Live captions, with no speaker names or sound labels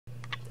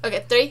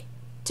Okay, 3,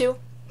 2,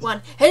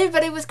 1. Hey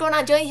everybody, what's going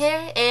on? Joey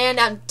here,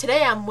 and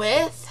today I'm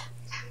with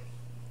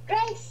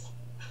Grace.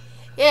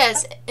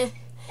 Yes,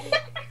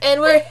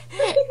 and we're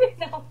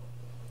No.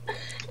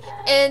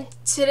 and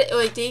today.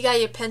 Wait, do you got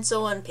your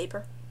pencil and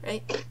paper,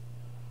 right?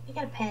 I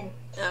got a pen.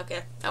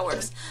 Okay, that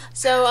works.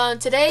 So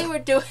today we're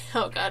doing.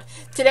 Oh God,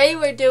 today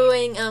we're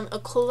doing a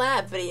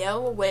collab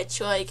video,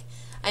 which I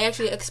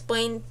actually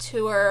explained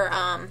to her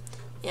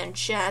in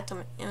chat.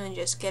 I'm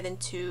just get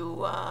into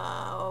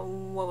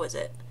what was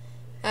it?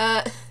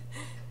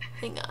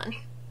 Hang on.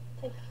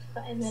 Take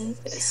 5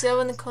 minutes. So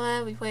in the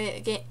collab, we play a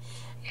game.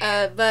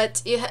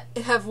 But you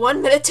have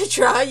 1 minute to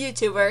draw a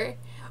YouTuber,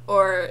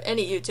 or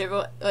any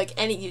YouTuber, like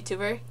any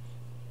YouTuber.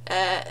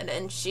 And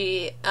then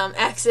she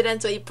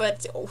accidentally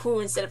put who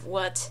instead of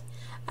what.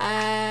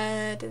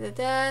 And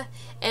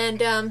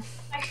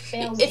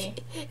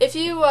if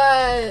you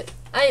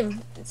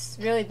it's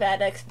really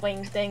bad at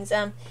explaining things.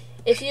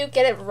 If you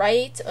get it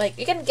right, like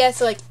you can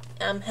guess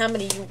how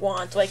many you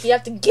want. Like you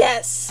have to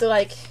guess. So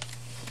like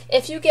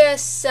if you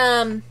guess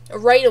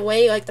right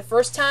away, like the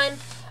first time,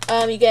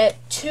 you get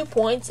 2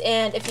 points,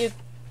 and if you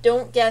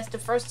don't guess the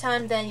first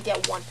time, then you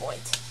get 1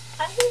 point.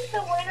 I think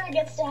the winner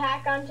gets to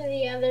hack onto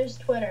the other's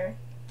Twitter.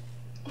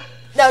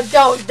 No,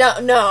 don't,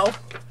 no.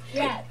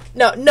 Yes.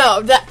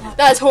 No,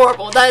 that's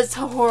horrible. That is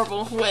a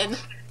horrible win.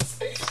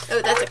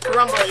 Oh, that's a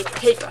crumbly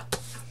paper.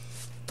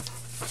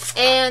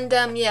 And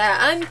yeah,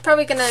 I'm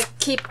probably gonna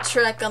keep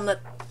track on the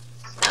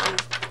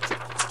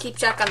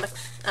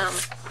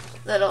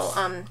little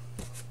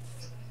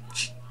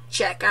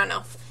check. I don't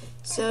know.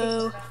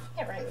 So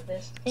Get right with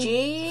this.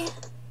 G,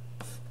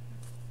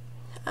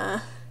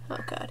 oh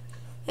God,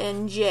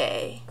 and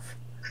J.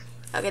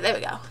 Okay, there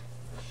we go.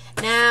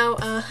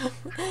 Now,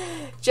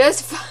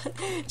 just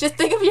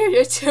think of your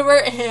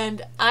YouTuber,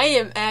 and I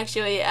am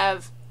actually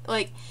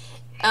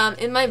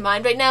in my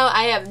mind right now,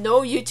 I have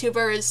no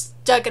YouTubers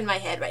stuck in my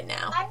head right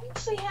now. I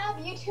actually have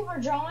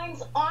YouTuber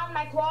drawings on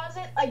my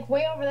closet, like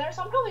way over there,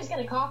 so I'm probably just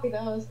gonna copy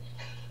those.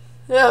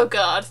 Oh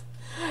God.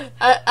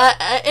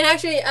 And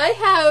actually, I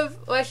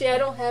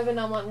don't have it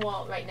on my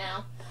wall right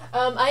now.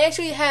 I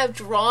actually have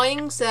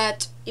drawings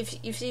that, if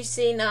you've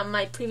seen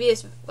my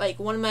previous,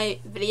 one of my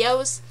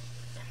videos,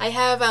 I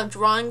have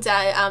drawings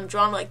that I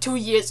drawn 2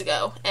 years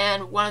ago,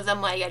 and one of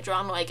them I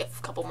drawn a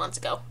couple months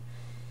ago.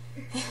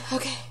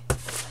 Okay,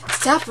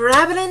 stop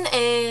rabbiting,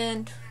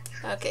 and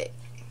okay.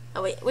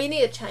 Oh wait, we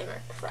need a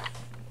timer. Crap.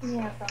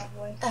 Yeah,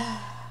 probably.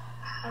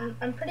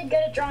 I'm pretty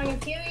good at drawing a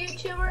few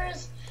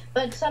YouTubers,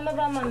 but some of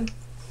them I'm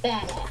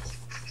bad at.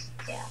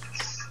 Yeah.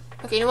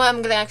 Okay, you know what?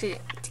 I'm gonna actually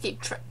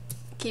keep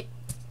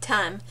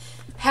time.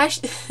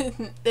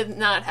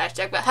 Not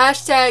hashtag, but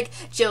hashtag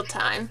Jill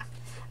time.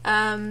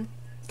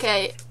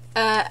 Okay.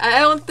 I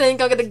don't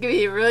think I'm gonna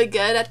be really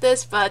good at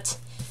this, but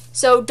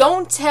so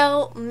don't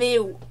tell me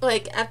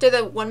after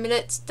the 1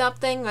 minute stop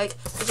thing. We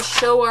just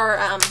show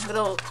our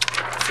little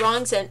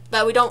drawings,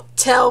 but we don't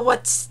tell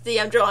what the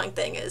drawing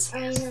thing is.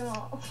 I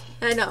know.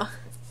 I know.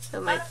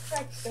 So my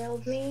autocorrect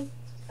failed me.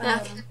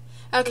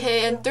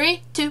 Okay, and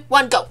 3, 2,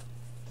 1, go.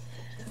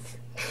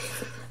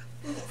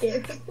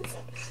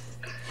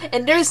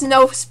 And there's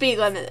no speed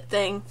limit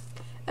thing.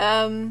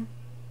 Oh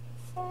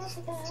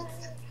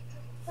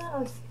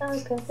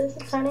God, this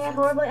is turning out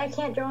horribly. I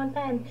can't draw on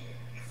pen.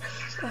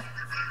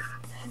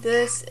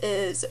 This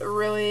is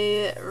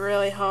really,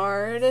 really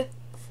hard.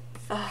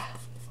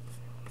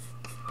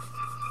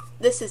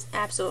 This is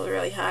absolutely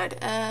really hard.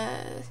 I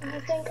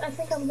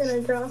think I'm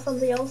gonna draw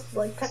something else,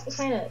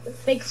 kind of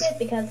fix it,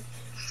 because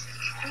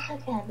oh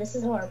God, this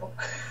is horrible.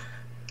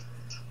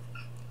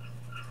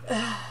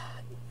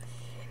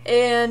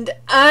 And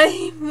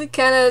I'm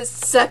kind of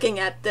sucking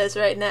at this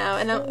right now,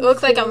 and it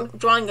looks like I'm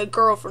drawing a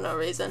girl for no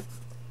reason.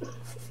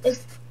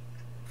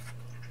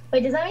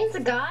 Wait, does that mean it's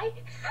a guy?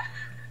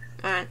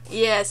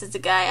 Yes, it's a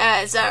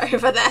guy. Sorry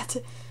for that.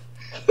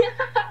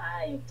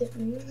 You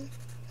didn't.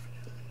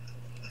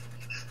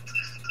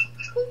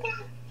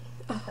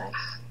 Okay.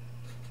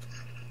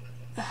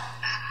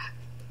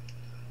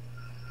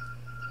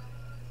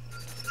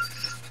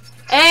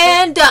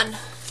 And done.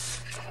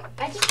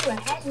 I just drew a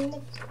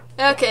head.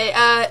 Okay,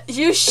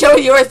 you show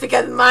yours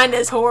because mine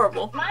is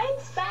horrible.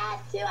 Mine's bad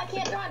too. I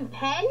can't draw in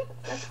pen.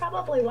 That's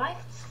probably why.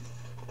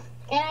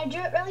 And I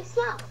drew it really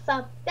small,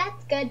 so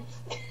that's good.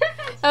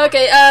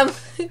 Okay,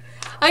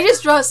 I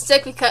just draw a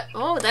stick because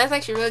that's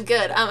actually really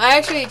good. I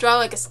actually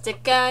draw a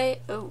stick guy.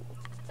 Oh,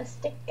 a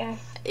stick guy.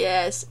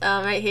 Yes,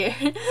 right here.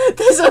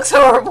 This looks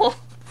horrible.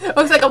 It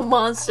looks like a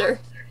monster.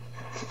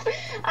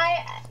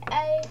 I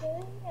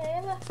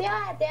have a few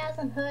ideas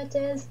on who it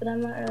is, but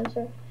I'm not really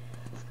sure.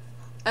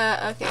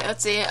 Okay,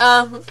 let's see.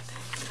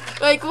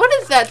 What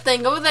is that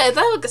thing over there? Is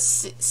that like a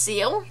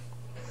seal?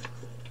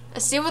 A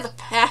seal with a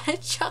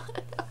patch on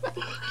it?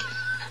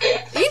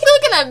 He's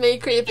looking at me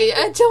creepy.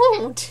 I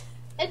don't.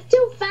 It's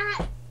too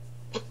fat.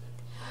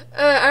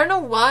 I don't know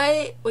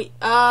why. Wait.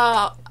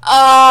 Oh,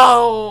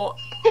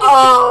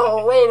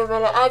 wait a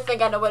minute. I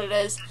think I know what it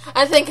is.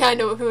 I think I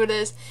know who it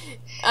is.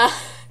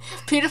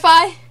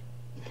 PewDiePie?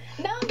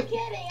 No, I'm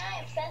kidding.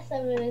 I obsessed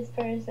of this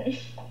person.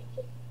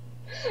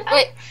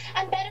 Wait.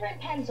 I'm better in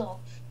pencil,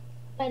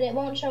 but it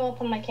won't show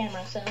up on my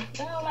camera. So,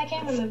 oh, my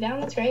camera moved down.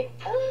 That's great.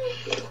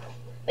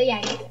 But yeah,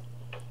 I get it.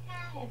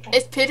 Okay.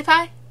 It's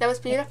PewDiePie? That was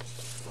PewDiePie?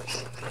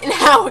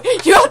 Now,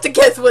 you have to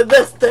guess what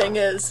this thing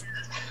is.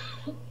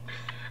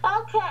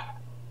 Okay.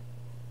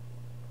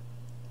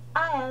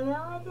 I have no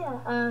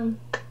idea.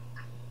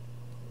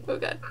 Oh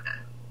god.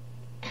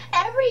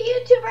 Every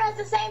YouTuber has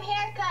the same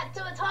haircut,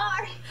 so it's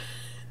hard.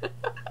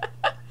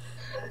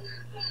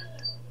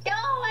 Go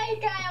away,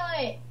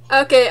 Kylie.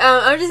 Okay,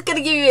 I'm just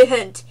gonna give you a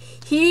hint.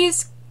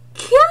 He's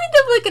kind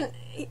of like an...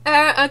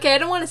 okay, I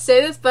don't want to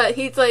say this, but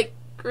he's like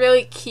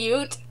really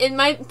cute in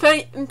my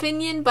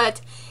opinion,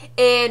 but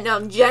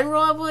in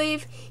general, I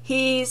believe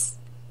he's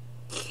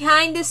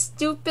kind of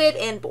stupid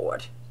and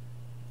bored.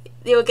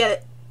 You'll get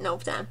it no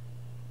time.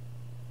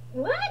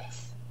 What?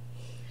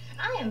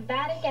 I am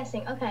bad at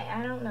guessing. Okay,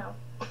 I don't know.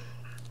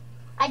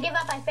 I give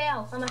up. I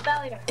fail. I'm a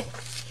failure.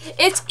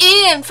 It's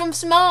Ian from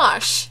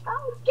Smosh.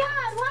 Oh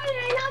God! Why did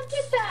I not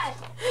get that?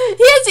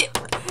 He has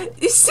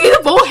you see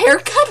the bowl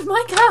haircut?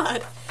 My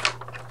God.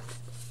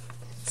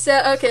 So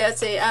okay,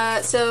 let's see.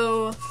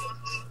 So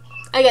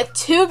I got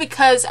 2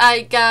 because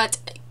I got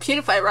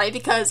PewDiePie right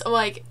because I'm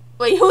like,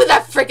 wait, who is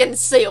that freaking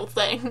seal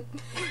thing?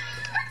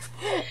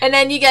 And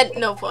then you get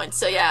no points.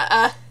 So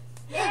yeah.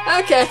 Yay,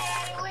 okay.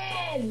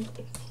 I win.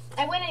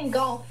 I win in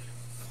golf.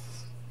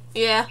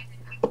 Yeah.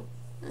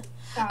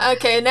 Sorry.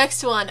 Okay,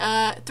 next one.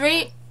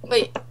 3,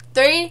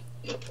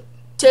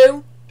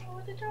 2,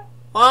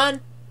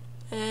 1,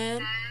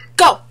 and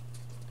go.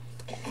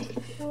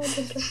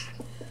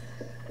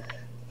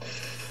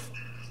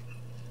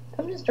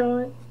 I'm just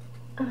drawing.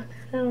 Oh,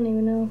 I don't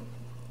even know.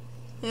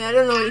 Yeah, I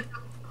don't know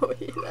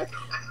either.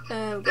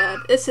 Oh god,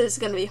 this is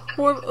gonna be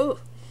horrible. Ooh,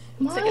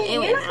 it's like an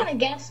alien You're not now. gonna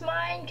guess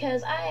mine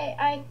because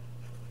I.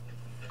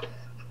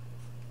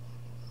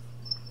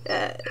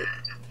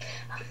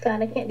 Oh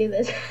God, I can't do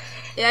this.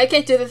 Yeah, I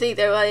can't do this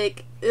either.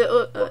 Like,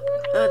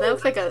 that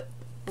looks like a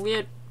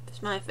weird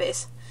smiley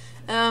face.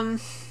 Ooh.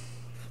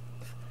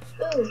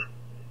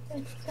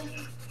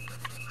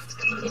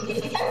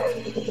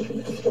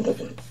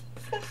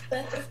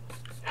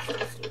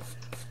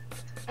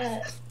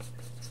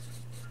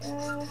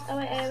 Oh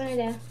wait, I have an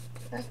idea.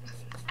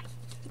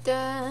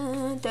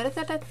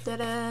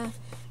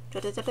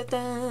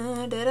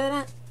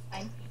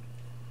 Fine.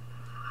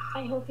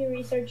 I hope you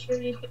research your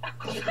YouTube.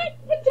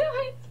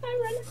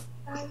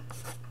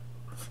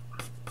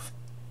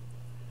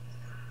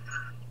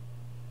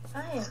 I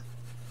am.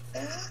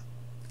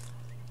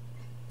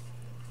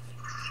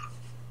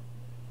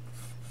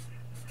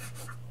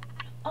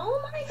 Oh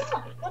my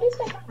God! What is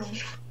that drawing?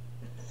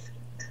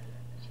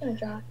 Just gonna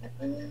draw it.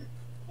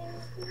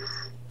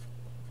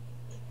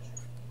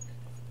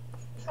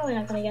 Probably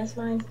not gonna guess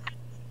mine.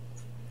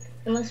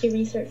 Unless you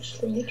research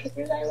the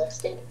YouTubers I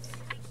listed.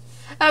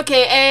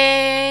 Okay,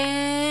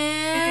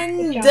 and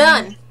Good job.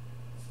 done.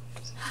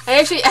 I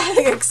actually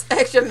added an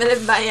extra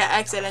minute by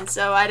accident,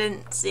 so I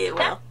didn't see it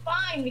well. That's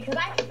fine because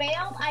I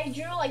failed. I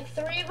drew like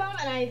 3 of them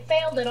and I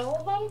failed at all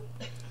of them.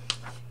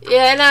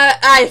 Yeah, and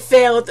I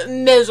failed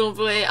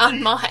miserably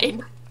on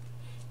mine.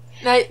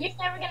 You're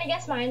never gonna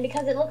guess mine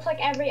because it looks like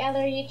every other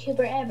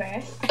YouTuber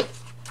ever.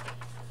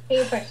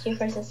 You first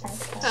this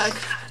time.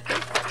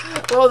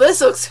 Well,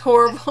 this looks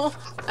horrible.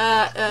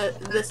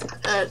 This.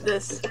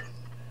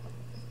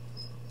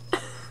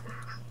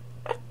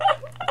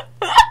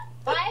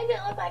 Why does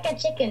it look like a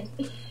chicken?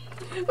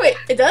 Wait,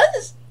 it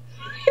does?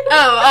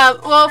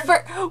 Well,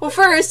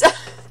 first,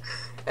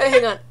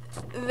 hang on.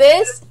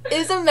 This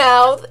is a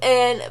mouth,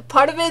 and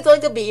part of it is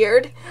like a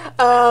beard.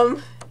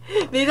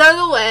 These are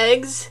the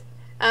legs.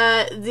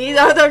 These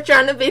are the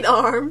trying to be the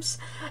arms.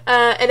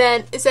 And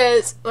then it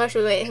says, well,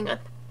 actually, wait, hang on.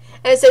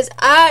 And it says,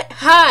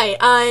 hi,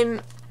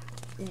 I'm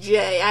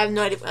Jay. I have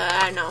no idea.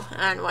 I don't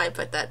know why I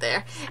put that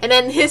there. And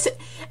then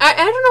I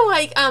don't know,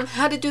 like,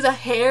 how to do the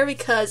hair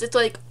because it's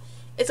like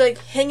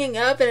hanging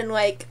up and then,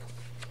 like,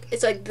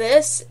 it's like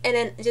this and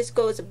then it just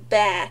goes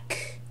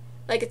back.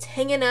 Like, it's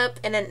hanging up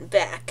and then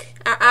back.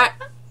 I'd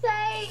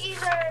say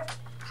either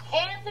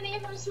Anthony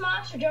from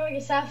Smosh or Joey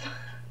yourself.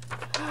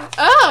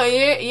 Oh,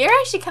 you're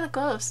actually kind of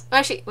close.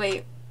 Actually,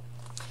 wait.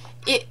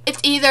 It's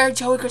either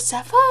Joey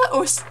Graceffa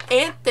or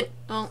Anthony.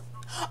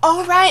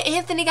 Oh, right.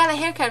 Anthony got a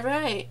haircut,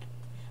 right.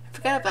 I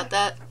forgot about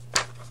that.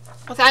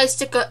 I thought I'd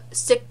stick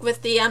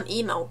with the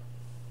emo.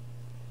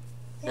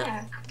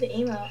 Yeah, the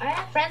emo. I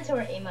have friends who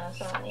are emo,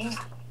 so yeah.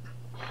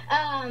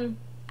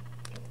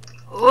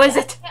 What is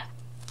it?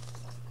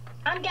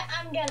 I'm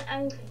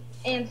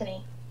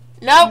Anthony.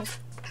 Nope.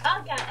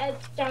 Oh God,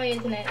 it's Joey,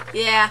 isn't it?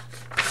 Yeah.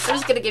 I'm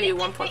just gonna give you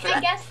 1 point for that.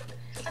 I guess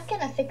I'm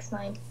gonna fix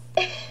mine.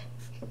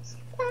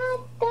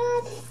 Oh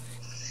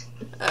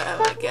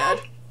my god.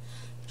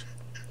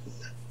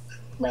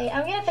 Wait,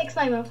 I'm gonna fix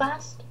mine real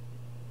fast.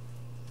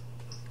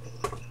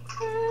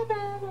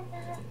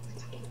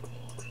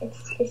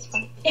 It's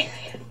fine.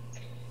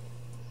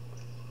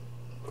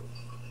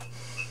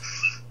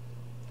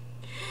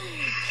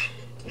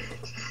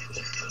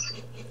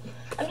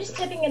 I'm just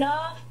tipping it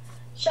off,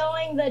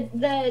 showing showing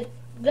the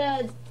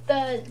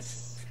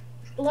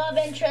love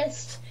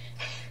interest.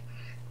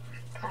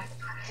 God.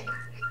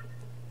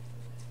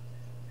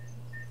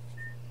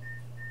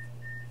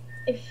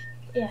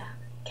 Yeah.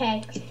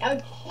 Okay.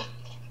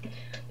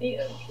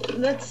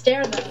 Let's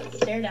stare though.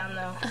 Stare down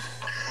though.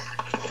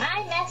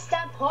 I messed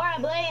up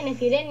horribly, and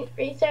if you didn't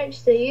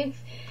research the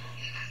youth,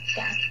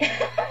 God.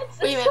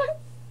 Wait a minute.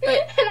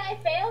 Wait. And I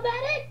failed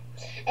at it.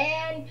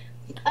 And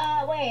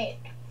wait,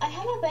 I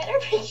have a better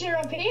picture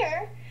up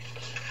here.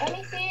 Let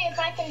me see if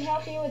I can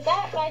help you with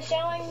that by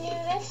showing you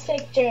this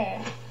picture.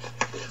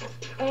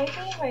 Let me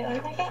see. Wait 1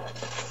 second.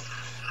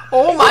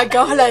 Oh my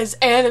God, that is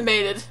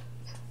animated.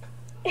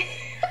 Yeah.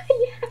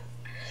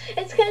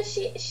 It's because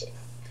she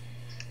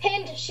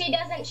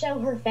doesn't show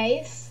her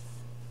face.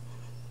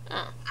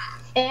 Oh.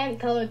 I haven't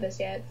colored this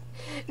yet.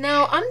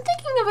 Now, I'm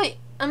thinking of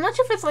I'm not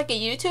sure if it's like a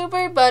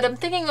YouTuber, but I'm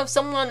thinking of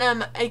someone,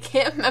 I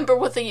can't remember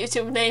what the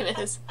YouTube name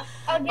is.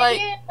 I'll give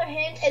you a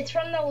hint. It's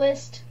from the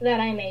list that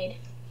I made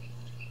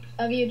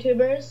of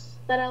YouTubers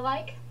that I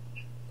like.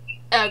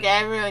 Okay,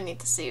 I really need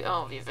to see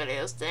all of your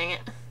videos, dang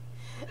it.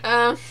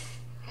 Now,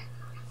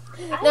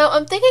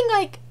 I'm thinking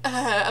like,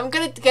 I'm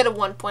gonna get a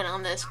 1 point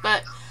on this,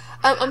 but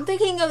I'm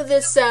thinking of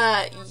this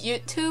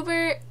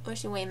YouTuber.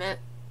 Wait a minute.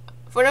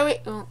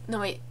 No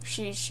wait,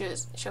 she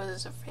shows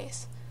us her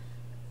face.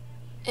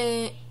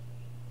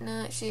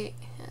 No, she.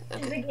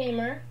 Okay. She's a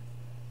gamer.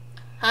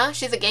 Huh?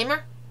 She's a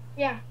gamer?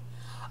 Yeah.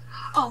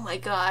 Oh my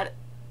God.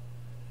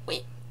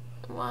 Wait,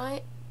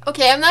 why?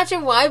 Okay, I'm not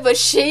sure why, but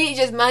she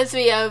just reminds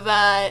me of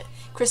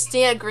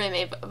Christina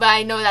Grimmie, but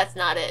I know that's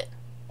not it.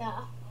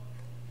 Yeah.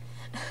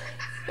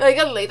 Like,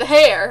 the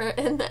hair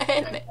and the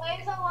anime. She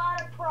plays a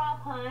lot of prop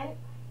hunt.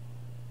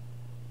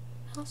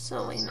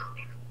 Also, wait.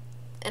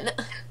 And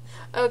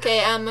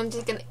okay, I'm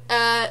just gonna.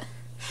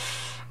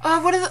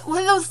 What are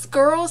those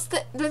girls?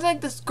 There's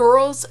like this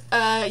girls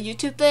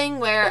YouTube thing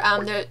where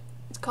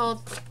it's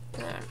called.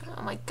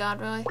 Oh my God,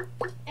 really?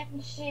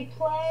 And she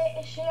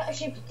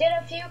did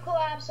a few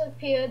collabs with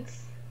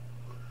Pewds.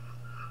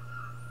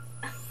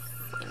 Wait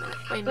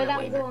a minute. But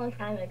that was a long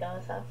time ago,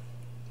 so.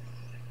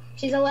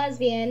 She's a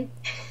lesbian.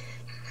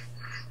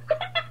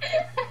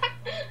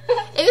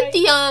 Is it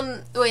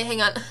the wait,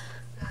 hang on.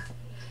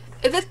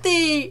 Is it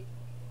the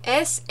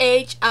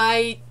SHIT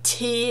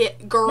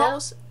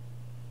girls? No.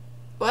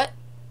 What?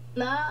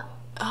 No.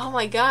 Oh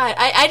my God,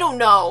 I don't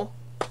know.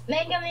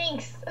 Mega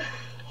Minx.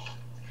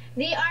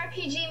 The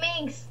RPG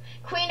Minx.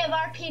 Queen of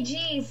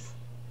RPGs.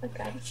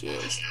 Okay.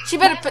 Jeez. She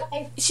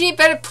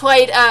better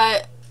play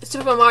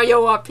Super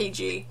Mario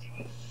RPG.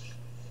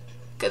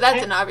 Cause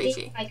that's an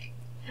RPG.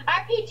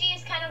 RPG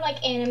is kind of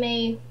like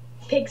anime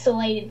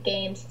pixelated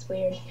games. It's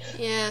weird.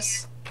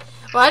 Yes.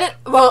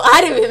 Well, I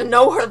didn't even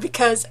know her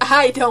because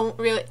I don't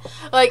really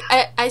like.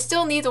 I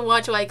still need to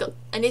watch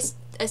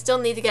I still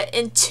need to get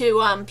into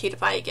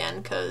PewDiePie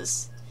again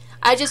because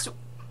I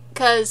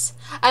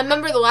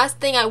remember the last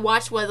thing I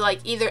watched was like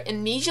either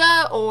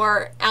Amnesia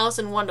or Alice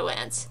in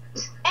Wonderland.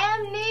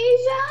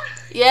 Amnesia?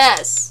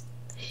 Yes.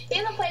 You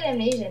haven't played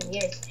Amnesia in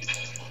years.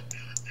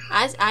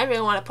 I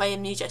really want to play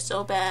Amnesia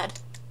so bad.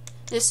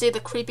 Just see the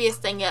creepiest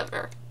thing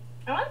ever.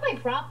 I want to play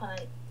Prop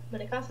Hunt, but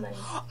it costs money.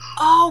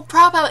 Oh,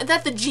 Prop Hunt. Is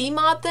that the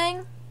Gmod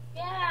thing?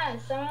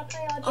 Yes, I want to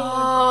play all Gmod.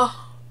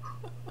 Oh.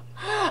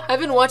 I've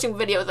been watching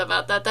videos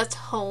about that. That's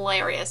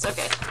hilarious.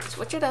 Okay,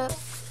 switch it up.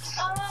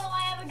 Oh,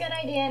 I have a good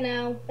idea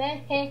now.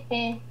 I'm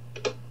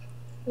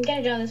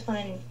gonna draw this one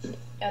in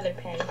other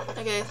pen.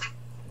 Okay.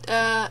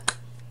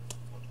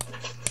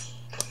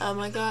 Oh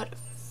my God.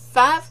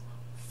 5,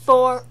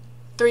 4,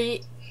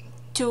 3,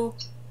 2,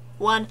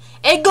 1,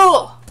 and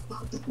go!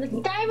 The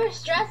timer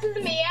stresses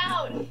me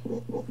out.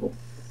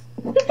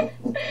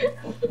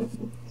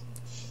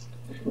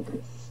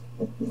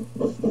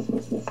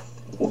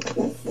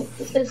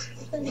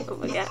 Oh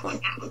my God.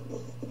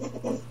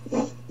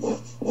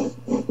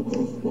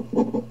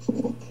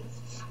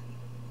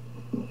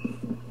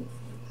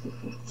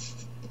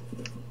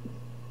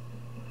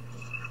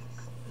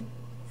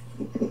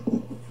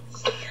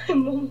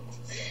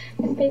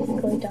 I'm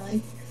basically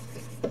done.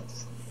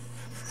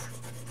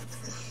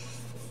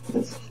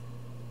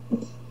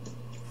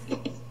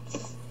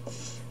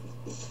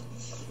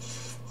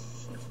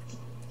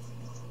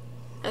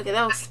 Okay,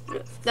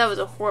 that was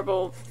a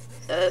horrible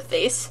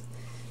face.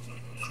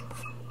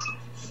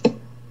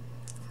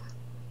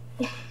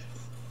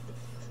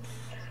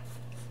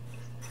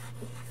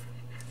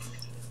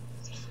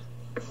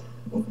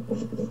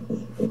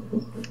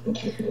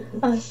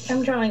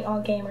 I'm drawing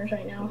all gamers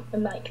right now.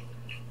 I'm like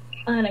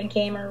on a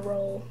gamer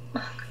roll.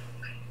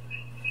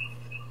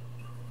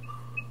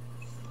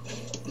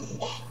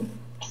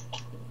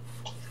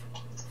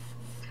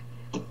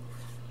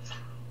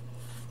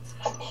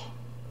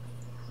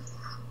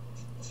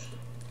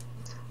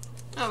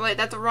 Oh wait,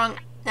 that's the wrong.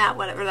 Nah,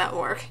 whatever. That'll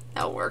work.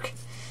 That'll work.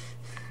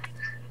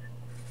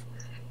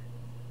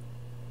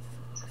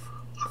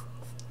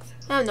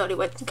 I have no idea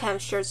what kind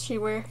of shirts she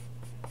wear.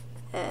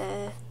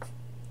 I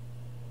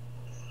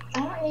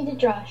don't need to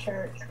draw a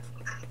shirt.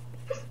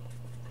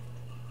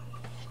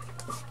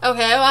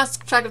 Okay, I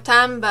lost track of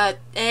time,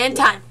 and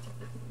time.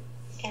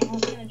 Okay, I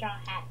was gonna draw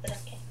a hat, but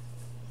okay.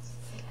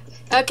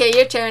 Okay,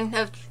 your turn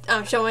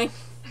of showing.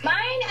 Mine,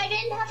 I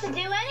didn't have to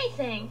do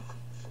anything.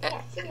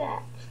 Can't see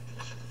that.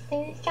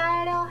 I just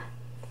got it all.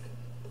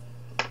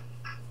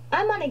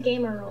 I'm on a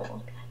gamer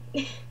roll.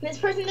 This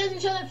person doesn't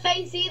show their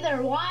face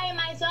either. Why am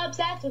I so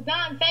obsessed with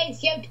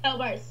non-face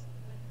YouTubers?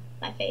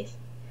 My face.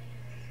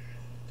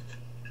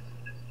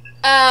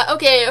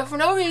 Okay, for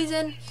no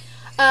reason,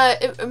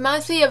 it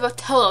reminds me of a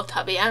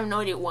Teletubby. I have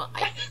no idea why.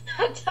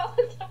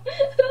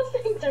 Those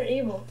things are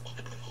evil.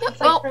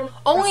 Well,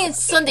 only in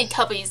Sunday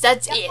Tubbies,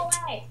 that's Get it.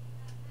 away.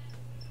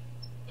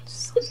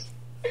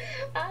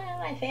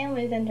 My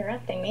family's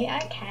interrupting me.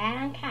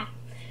 Okay.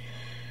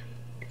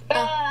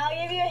 I'll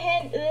give you a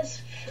hint.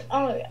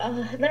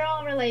 They're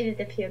all related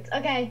to Pewds.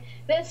 Okay,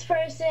 this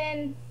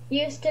person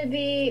used to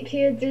be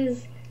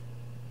Pewds'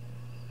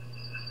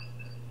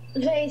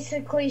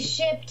 basically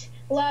shipped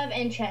love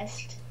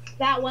interest.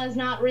 That was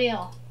not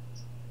real.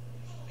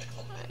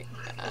 Oh my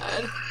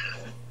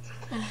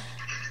god.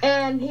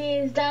 And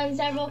he's done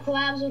several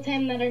collabs with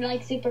him that are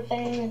like super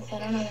famous. I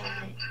don't know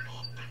why.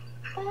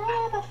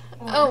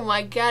 Oh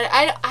my god,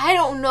 I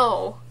don't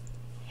know.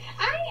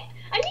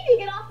 I need to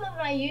get off of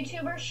my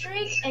YouTuber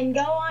streak and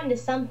go on to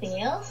something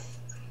else.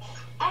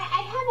 I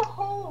have a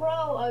whole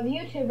row of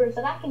YouTubers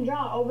that I can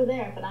draw over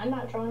there, but I'm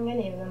not drawing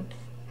any of them.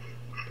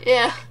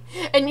 Yeah,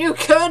 and you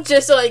could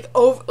just like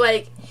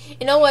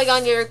you know, like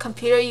on your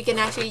computer, you can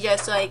actually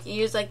just like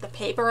use like the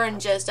paper and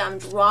just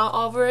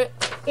draw over it.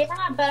 Yeah,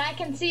 but I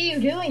can see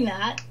you doing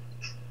that.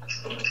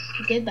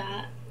 You did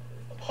that.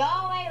 Go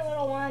away,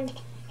 little one.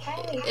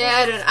 Yeah,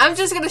 I don't know. I'm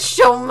just gonna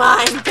show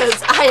mine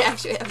because I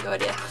actually have no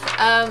idea.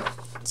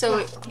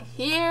 So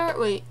here,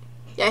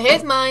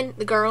 here's mine,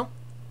 the girl.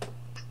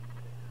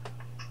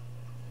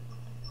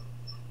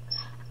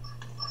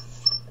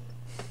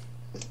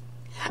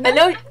 I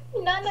know.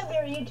 None of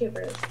your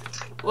YouTubers.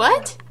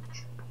 What?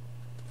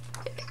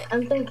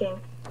 I'm thinking.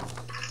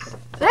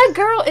 That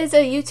girl is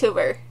a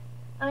YouTuber.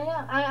 I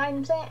know.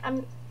 I'm saying.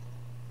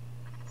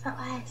 That's not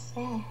what I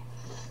said.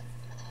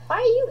 Why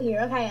are you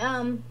here? Okay.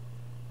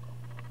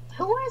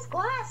 Who wears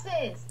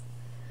glasses?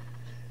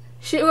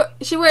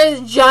 She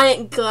wears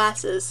giant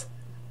glasses.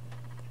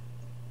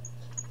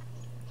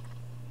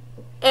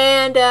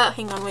 And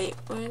hang on, wait,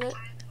 where is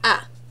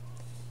it?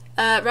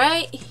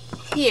 Right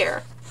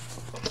here.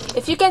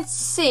 If you can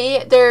see,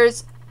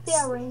 there's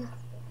Ring.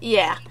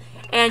 yeah,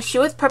 and she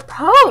was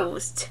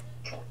proposed.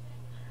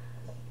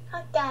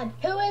 Oh God,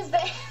 who is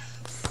this?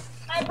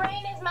 My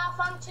brain is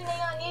malfunctioning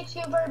on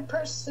YouTuber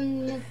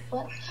person.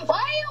 What do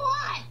you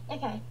want?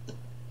 Okay.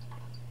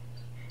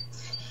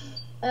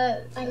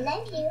 I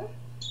love you.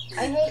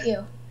 I hate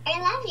you. I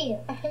love you.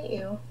 I hate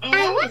you. I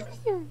love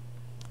you.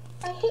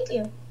 I hate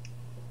you.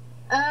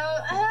 I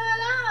don't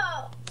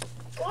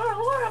know. We're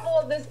horrible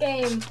at this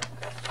game.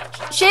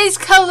 She's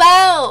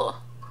Collab.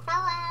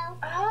 Hello.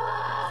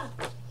 Oh,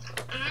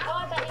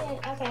 I thought you did.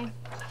 Okay.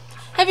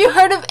 Have you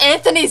heard of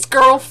Anthony's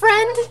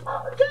girlfriend?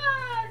 Oh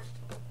God.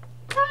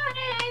 How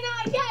did I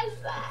not guess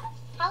that?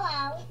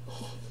 Hello.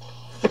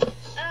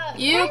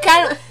 You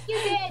kind of. You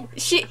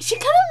did. She kind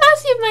of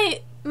reminds me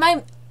of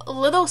my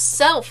little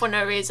self for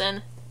no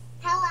reason.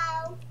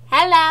 Hello.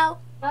 Hello.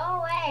 Go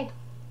away.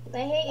 I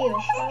hate you.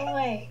 Go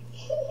away.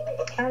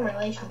 Our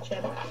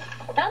relationship.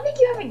 I don't think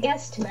you ever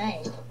guessed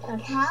mine.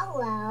 Okay.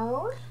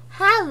 Hello.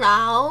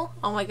 Hello.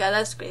 Oh my god,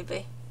 that's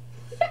creepy.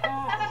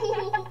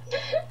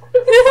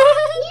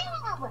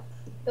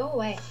 Go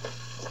away.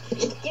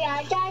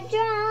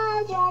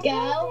 Go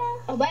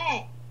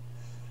away.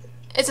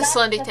 It's a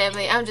Slendy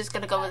Tabby. I'm just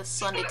gonna go with a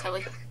Slendy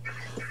Tabby.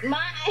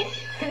 My. I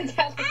can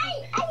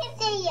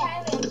see you. I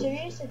have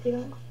injuries if you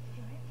don't.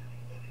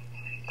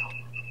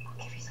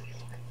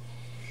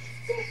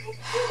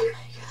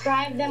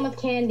 Drive them with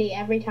candy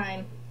every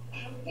time.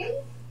 Candy?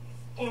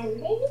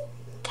 Candy?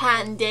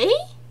 Candy?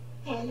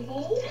 Can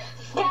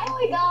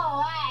we go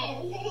away?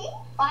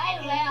 Why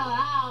is that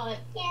loud?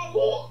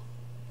 Candy?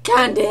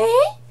 Candy?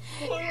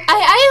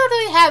 I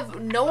really have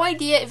no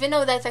idea, even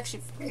though that's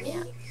actually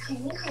yeah.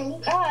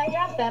 Oh, I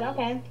dropped that.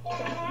 Okay.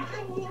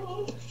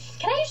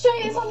 Can I show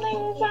you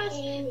something fast?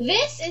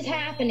 This is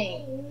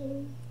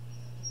happening.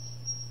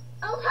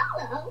 Oh,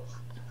 hello.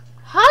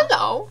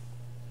 Hello?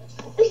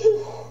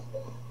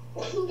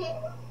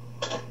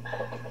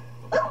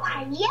 Who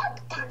are you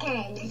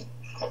talking?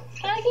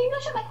 Can you go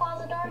shut my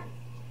closet door?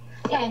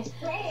 Okay.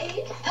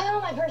 Oh,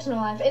 my personal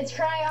life. It's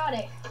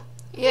chaotic.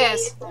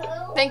 Yes.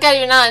 Thank God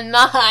you're not in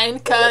mine,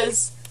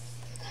 because...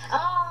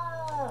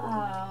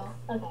 Oh,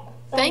 okay.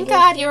 Thank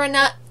God you're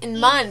not in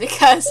mine,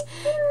 because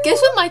guess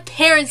what my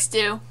parents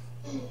do?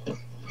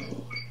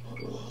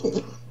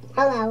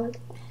 Hello.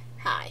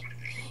 Hi.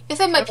 Guess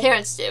what my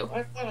parents do?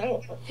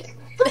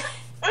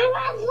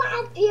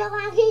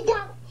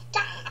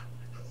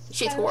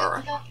 She's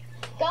horror.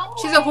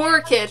 She's a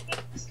horror kid.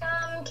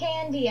 Some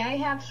candy I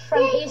have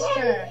from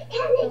Easter.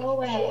 Go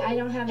away. I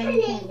don't have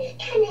any candy.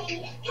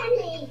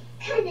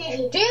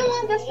 Do you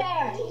want this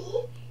bear?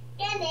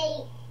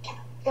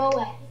 Go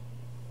away.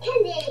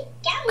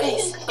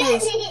 Guys,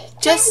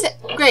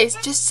 Grace,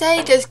 just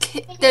say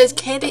there's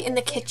candy in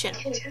the kitchen.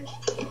 Candy.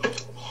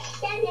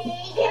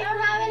 I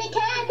don't have any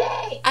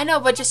candy. I know,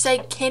 but just say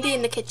candy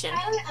in the kitchen.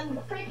 I'm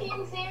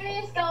freaking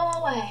serious. Go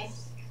away.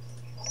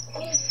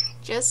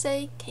 Just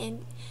say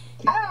candy.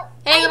 Oh.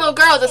 Hey, little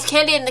girl, there's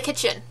candy in the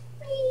kitchen.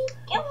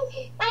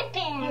 My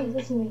bad.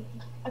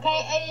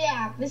 Okay,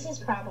 yeah, this is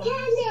problem.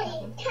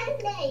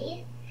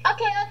 Candy.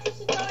 Okay, let's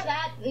just ignore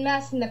that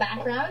mess in the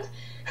background.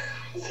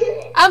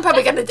 I'm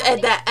probably gonna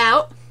edit that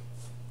out.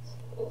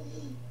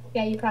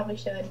 Yeah, you probably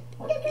should.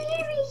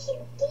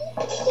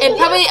 And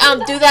probably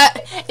do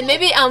that, and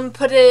maybe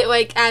put it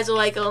like as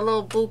like a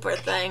little blooper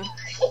thing.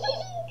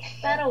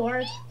 That'll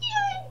work.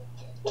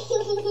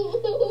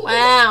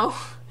 Wow,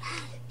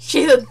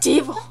 she's a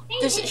devil.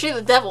 She's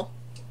a devil.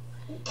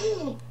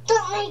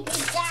 Don't make me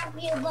stop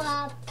you,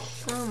 Bob.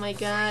 Oh my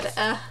God.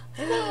 Yeah.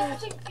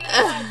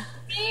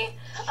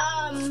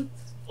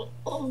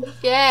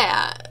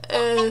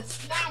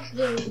 Slap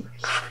you.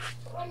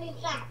 Let me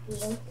slap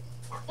you.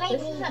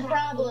 This is a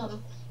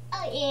problem.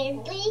 Oh yeah,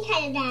 please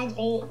kind of bad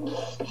thing.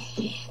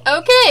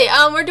 Okay,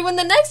 we're doing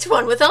the next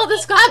one with all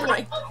this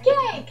clappering.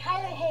 Okay,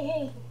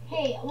 Kylie,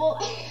 hey. Well,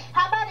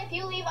 how about if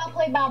you leave, I'll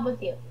play Bob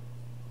with you.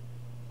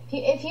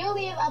 If you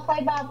leave, I'll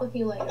play Bob with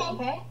you later,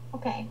 okay?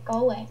 Okay,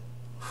 go away.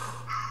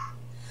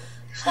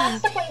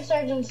 That's the play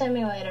Surgeon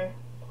Simulator.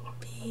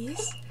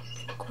 Peace.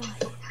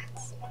 Quiet.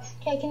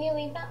 Okay, can you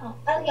leave now?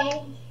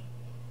 Okay.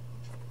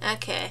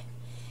 Okay.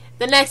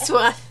 The next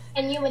one.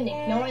 And you would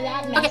ignore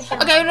that.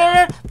 Okay,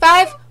 no.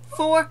 5,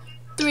 4,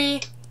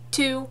 3,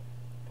 2,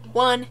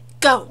 1,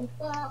 go.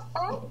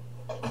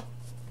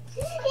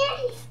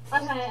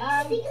 Okay,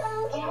 I'm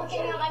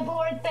looking at my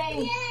board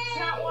thing. It's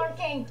not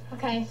working.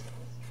 Okay.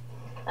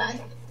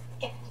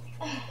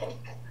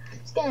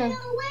 Just gonna. No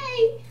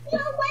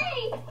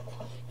way!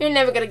 You're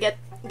never gonna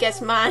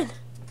guess mine.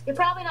 You're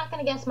probably not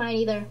gonna guess mine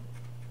either.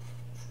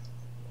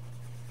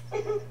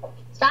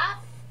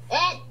 Stop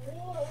it!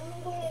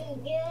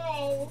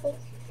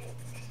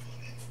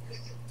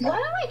 Why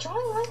am I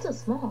drawing lines so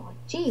small?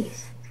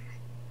 Jeez.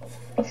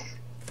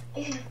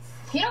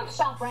 You don't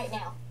stop right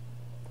now.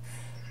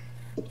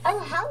 Oh,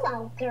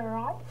 hello,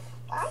 girl.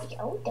 What are you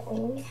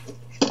doing?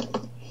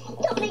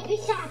 Don't make me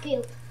stop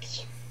you.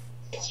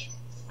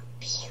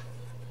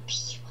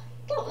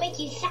 Don't make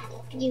you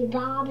stop you,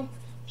 Bob.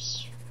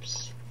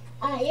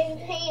 You're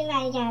playing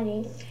right now.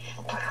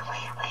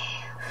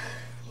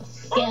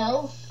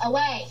 Go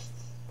away.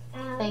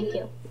 Thank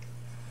you.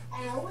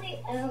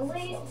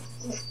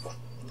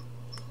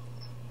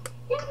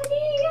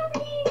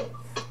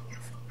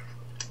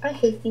 I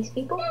hate these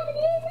people.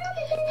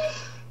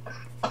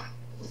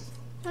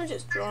 I'm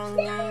just drawing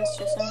lines,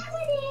 just so.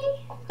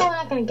 I'm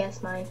not gonna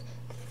guess mine.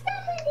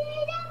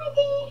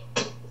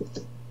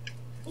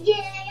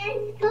 Yeah,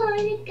 I'm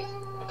gonna go.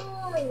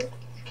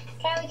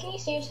 Kylie, can you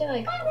seriously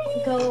like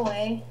go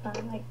away,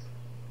 like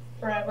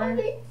forever?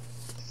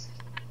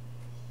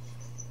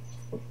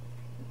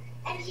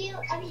 If you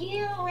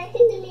don't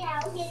listen to me,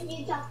 I'll give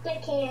you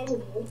chocolate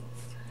candy.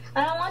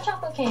 I don't want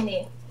chocolate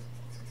candy.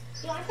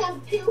 You want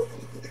some poop?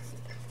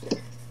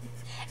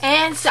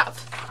 And stop.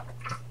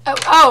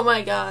 Oh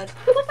my God.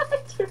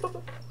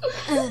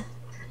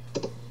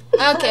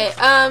 Okay,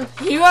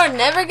 you are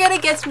never gonna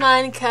guess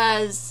mine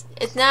because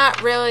it's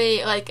not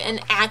really like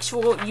an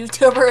actual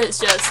YouTuber, it's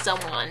just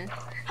someone.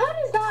 How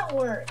does that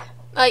work?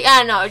 Like, I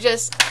don't know,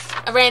 just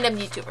a random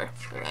YouTuber.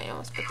 I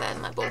almost put that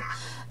in my bowl.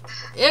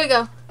 There we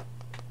go.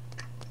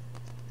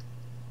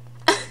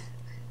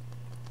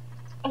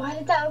 Why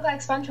did that look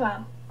like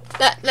SpongeBob?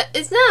 That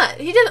it's not.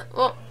 He doesn't.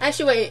 Well,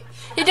 actually, wait.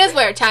 He does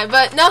wear a tie,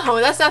 but no,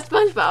 that's not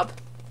SpongeBob.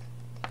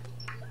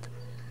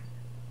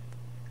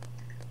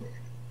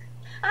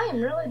 I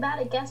am really bad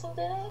at guessing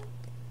today.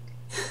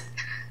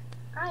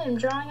 I am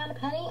drawing on a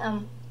penny.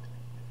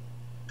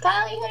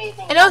 Kylie, who do you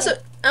think? And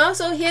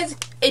also, he has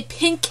a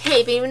pink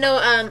cape, even though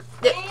I don't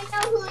know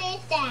who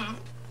is that.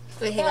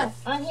 Wait, hang on.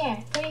 On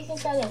here. Who do you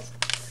think that is?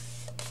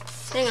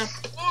 Hang on.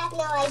 I have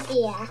no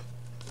idea.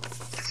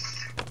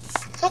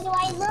 How do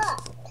I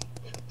look?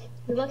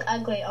 You look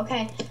ugly.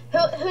 Okay.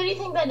 Who do you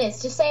think that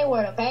is? Just say a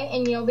word, okay?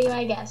 And you'll be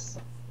my guess.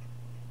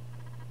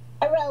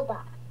 A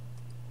robot.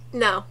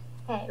 No.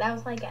 Okay, that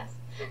was my guess.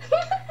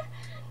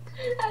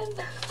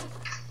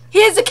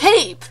 He has a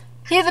cape.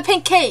 He has a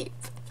pink cape.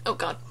 Oh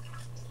God.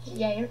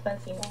 Yeah, you're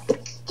fussy now.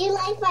 Do you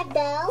like my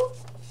bow?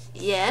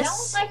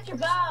 Yes. I don't like your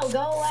bow.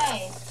 Go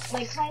away.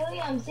 Like, Kylie,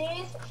 I'm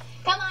serious.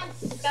 Come on,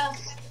 let's go.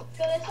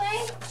 Go this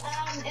way,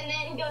 and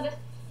then go this.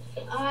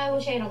 I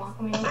wish I had a walk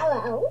on me.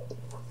 Hello.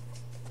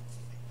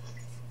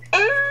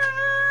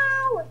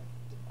 Ow!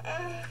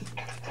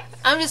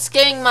 I'm just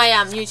scaring my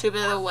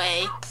YouTuber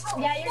away.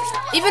 Yeah, you're.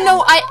 Even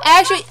though I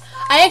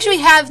actually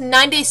have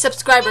 90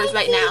 subscribers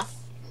right now.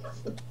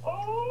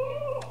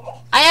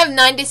 I have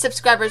 90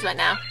 subscribers right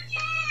now.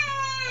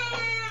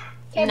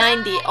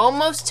 90,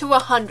 almost to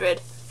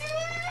 100.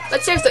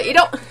 But seriously, you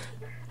don't.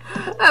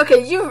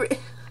 Okay,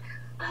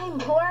 I'm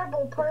a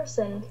horrible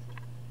person.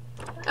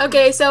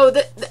 Okay, so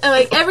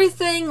like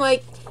everything,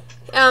 like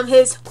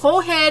his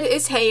whole head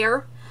is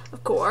hair,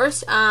 of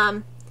course.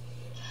 Chewbacca.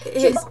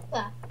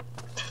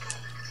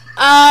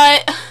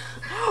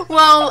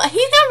 Well,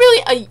 he's not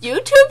really a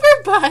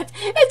YouTuber, but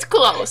it's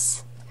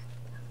close.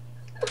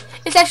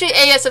 It's actually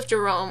ASF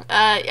Jerome.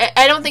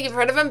 I don't think you've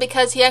heard of him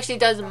because he actually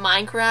does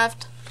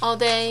Minecraft all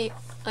day.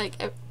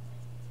 Like,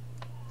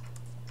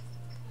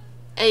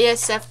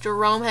 ASF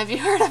Jerome, have you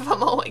heard of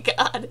him? Oh my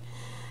god.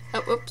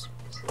 Oh, whoops.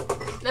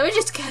 Let me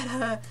just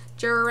get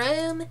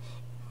Jerome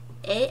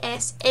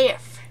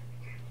ASF.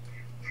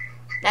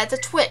 That's a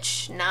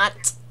Twitch,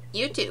 not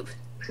YouTube.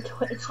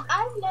 Twitch.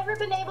 I've never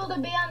been able to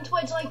be on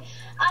Twitch. Like,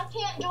 I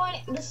can't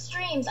join the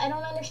streams. I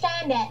don't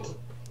understand it.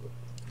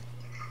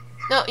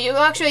 No, you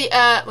actually,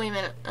 wait a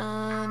minute.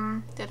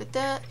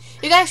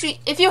 You can actually,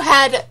 if you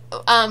had,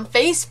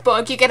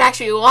 Facebook, you could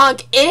actually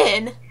log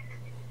in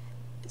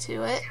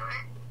to it.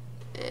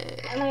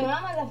 My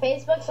mom has a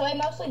Facebook, so I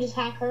mostly just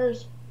hack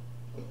hers.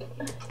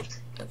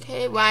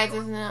 Okay, why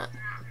doesn't that?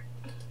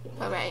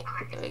 Alright,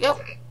 there we go.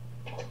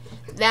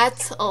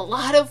 That's a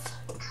lot of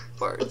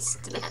words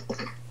to that.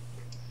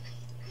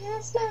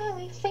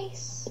 Smiley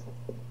face.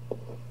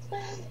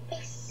 Smiley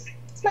face.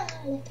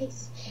 Smiley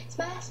face.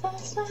 Smile, smile,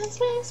 smile,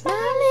 smile,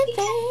 Smiley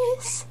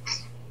face.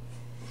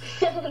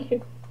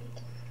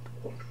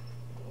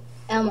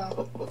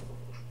 Elmo.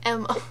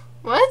 Emma.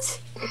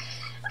 What?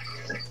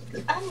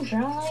 I'm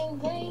drawing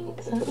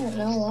things. I don't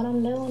know what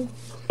I'm doing.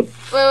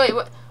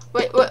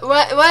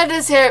 What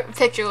does her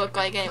picture look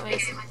like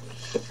anyways?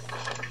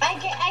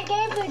 I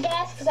gave the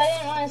guess because I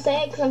didn't want to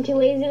say it because I'm too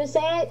lazy to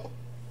say it.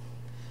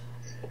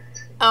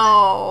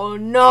 Oh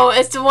no,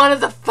 it's one of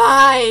the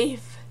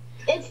 5.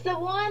 It's the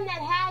one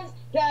that has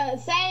the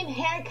same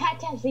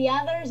haircut as the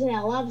others, and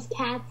it loves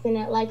cats and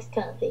it likes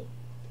coffee.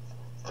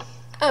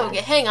 Oh,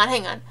 okay, hang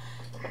on.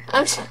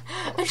 I'm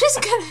just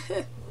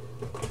gonna.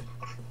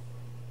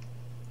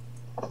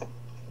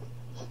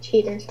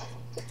 Cheater.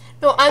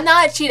 No, I'm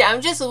not a cheater.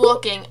 I'm just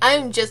looking.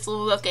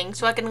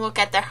 So I can look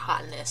at their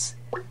hotness.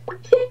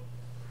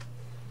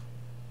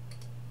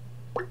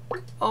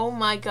 Oh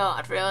my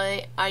god,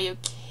 really? Are you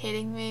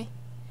kidding me?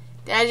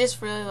 Did I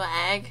just really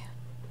lag?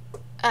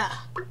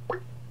 Ah.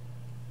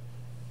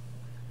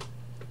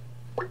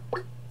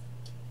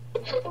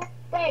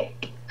 Wait.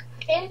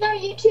 In their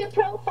YouTube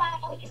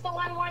profile, he's the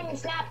one wearing the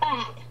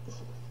snapback.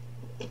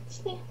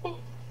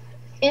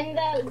 In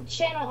the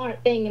channel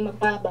art thing in my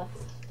baba.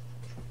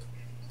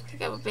 I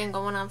think I've been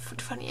going on for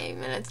 28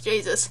 minutes.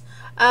 Jesus.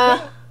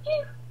 Oh,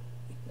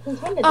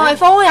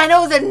 if only I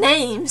know their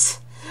names.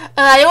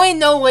 I only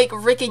know, like,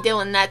 Ricky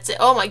Dillon, that's it.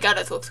 Oh my god,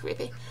 that looks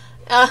creepy.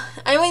 I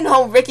only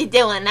know Ricky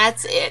Dillon,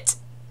 that's it.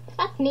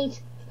 That's neat.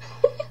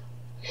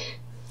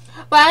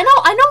 But I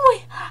know.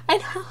 I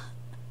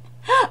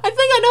think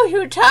I know who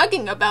you're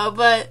talking about,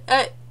 but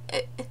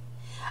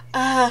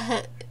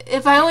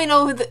if I only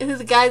know who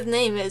the guy's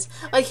name is,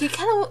 like he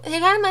kind of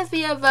reminds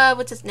me of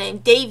what's his name,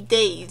 Dave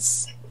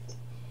Days.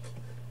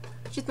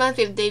 Just reminds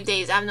me of Dave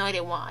Days. I have no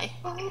idea why.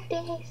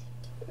 Days.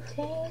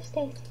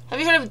 Have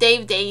you heard of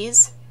Dave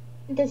Days?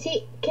 Does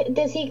he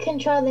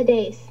control the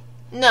days?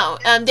 No.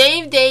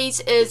 Dave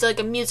Days is like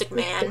a music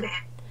man.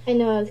 I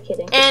know, I was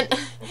kidding.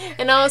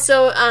 And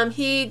also,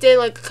 he did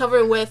like a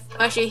cover with,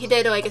 actually he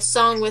did like a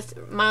song with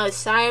Miley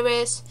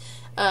Cyrus,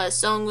 a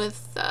song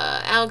with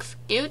Alex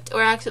Gute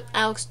or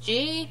Alex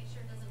G.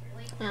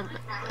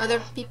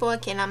 Other people I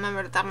cannot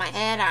remember at the top of my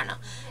head. I don't know.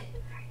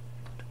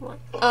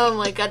 Oh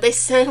my god, they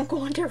sang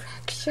One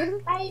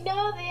Direction. I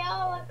know, they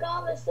all look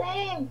all the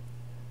same.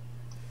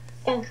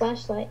 Got a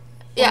flashlight.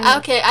 Yeah,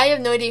 okay, I have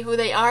no idea who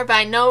they are, but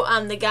I know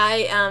the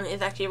guy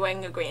is actually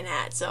wearing a green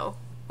hat, so,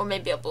 or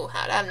maybe a blue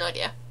hat. I have no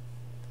idea.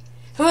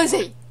 Who is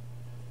he?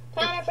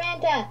 Connor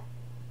Franta.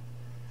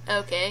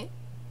 Okay.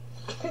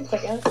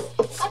 Okay, I have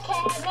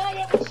no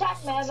idea what you're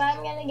talking about, but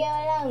I'm gonna go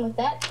along with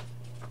that.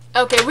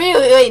 Okay, we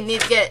really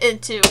need to get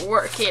into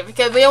work here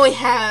because we only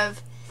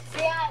have.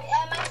 Yeah,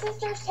 my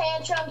sister's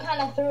tantrum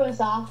kind of threw us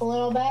off a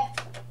little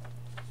bit.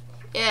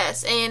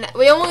 Yes, and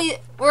we're only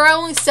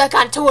stuck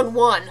on 2 and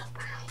 1.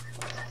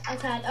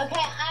 Okay.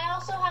 I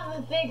also have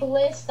a big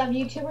list of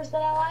YouTubers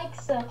that I like,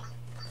 so.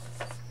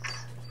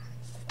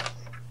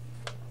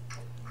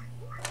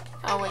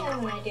 Oh wait,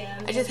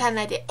 I just had an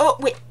idea. Oh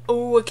wait,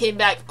 it came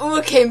back.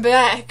 I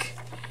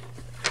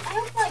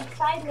have like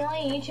 5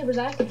 million YouTubers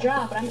I could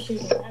draw, but I'm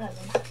choosing none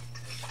of them.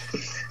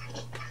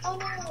 Oh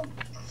no.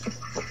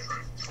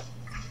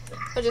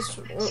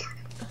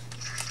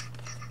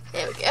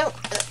 There we go.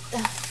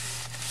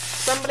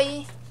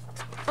 Somebody.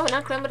 Oh,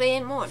 not somebody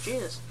anymore.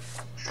 Jesus.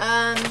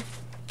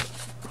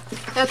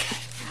 Okay.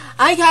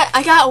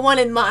 I got one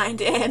in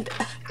mind, and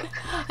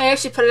I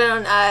actually put it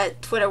on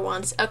Twitter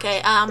once.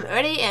 Okay.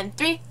 Ready? And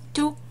 3,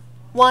 2,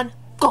 1,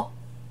 go.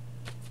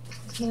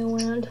 You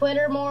went on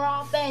Twitter more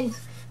often.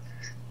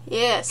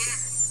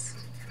 Yes.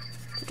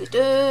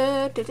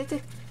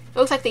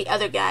 Looks like the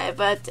other guy,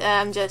 but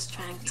I'm just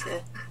trying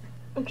to.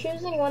 I'm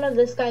choosing one of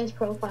this guy's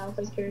profile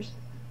pictures.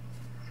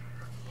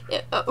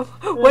 Yeah,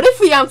 what if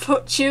we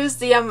choose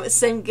the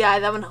same guy?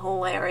 That would be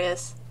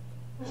hilarious.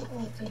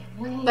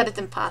 But it's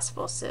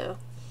impossible, so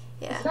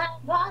Yeah. It's not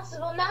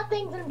impossible.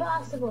 Nothing's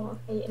impossible.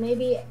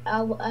 Maybe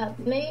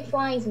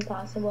flying's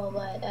impossible,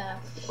 but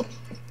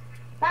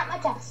not my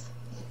test.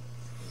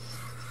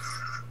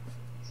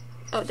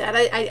 Oh, Dad,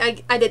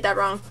 I did that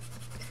wrong.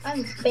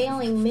 I'm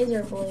failing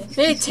miserably.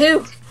 Me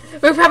too.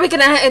 We're probably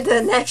gonna add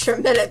an extra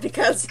minute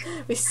because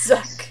we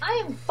suck.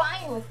 I am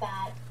fine with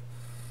that.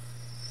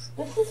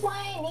 This is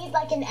why I need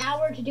like an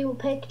hour to do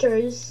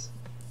pictures.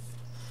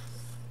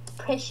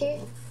 Pressure.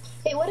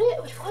 Wait, what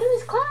do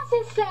his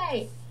classes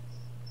say?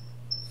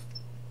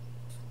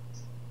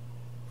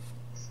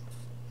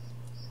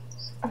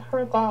 I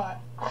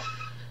forgot.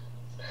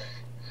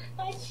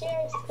 My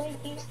chair is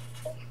squeaky.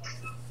 I'm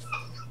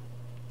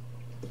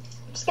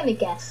just gonna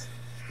guess.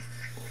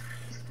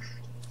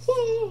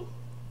 Yay!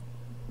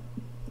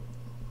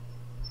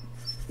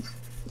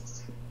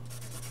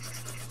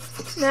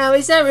 No,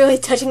 he's not really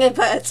touching it,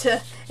 but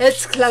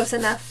it's close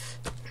enough.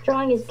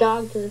 Drawing his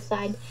dog to the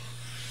side.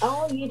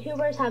 All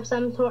YouTubers have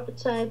some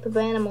type of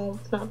animal.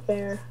 It's not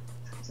fair.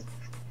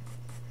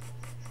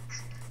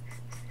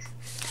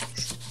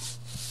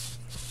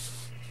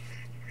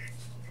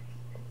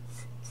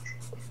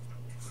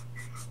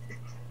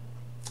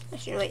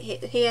 Actually, wait,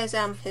 he has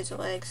his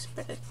legs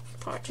spread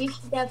apart. You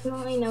should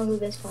definitely know who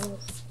this one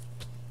is.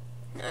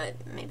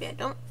 Maybe I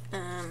don't.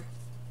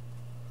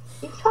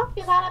 You've talked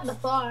about it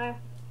before.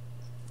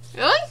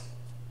 Really?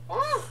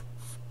 Yeah.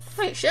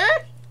 Are you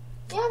sure?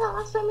 Yeah, the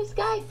last time we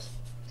Skyped.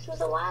 This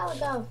was a while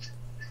ago.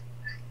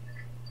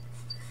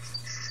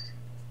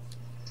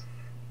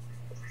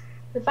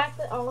 The fact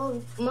that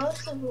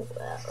most of them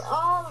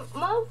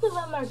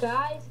are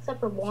guys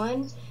except for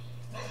one.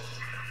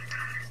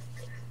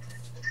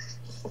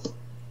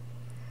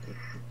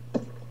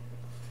 The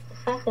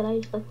fact that I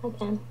just look like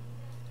him.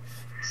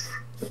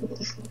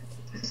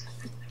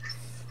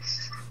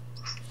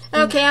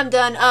 Okay, I'm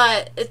done.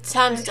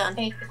 Time's done.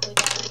 Basically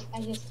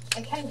done.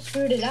 I kind of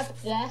screwed it up at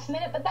the last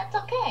minute, but that's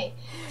okay.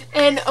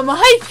 And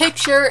my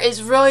picture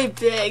is really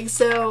big,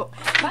 so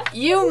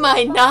you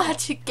might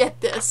not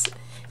get this.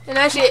 And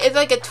actually, it's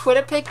like a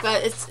Twitter pic,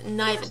 but it's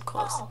not even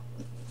close.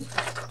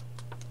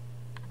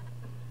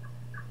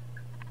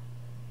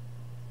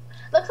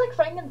 Looks like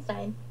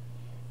Frankenstein.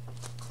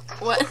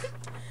 What?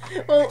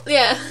 Well,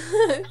 yeah.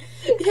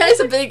 He has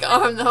a big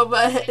arm, though,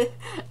 but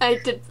I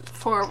did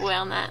horribly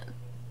on that.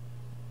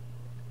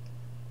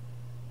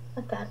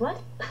 Oh God, what?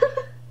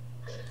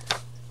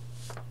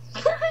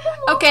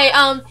 Okay,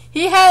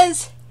 he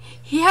has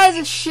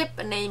a ship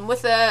name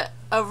with a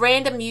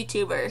random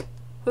YouTuber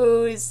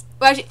who's,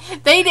 well, actually,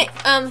 they did,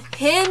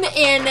 him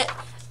and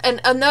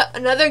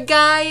another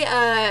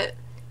guy,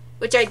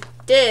 which I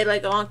did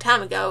like a long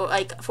time ago,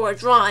 like for a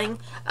drawing,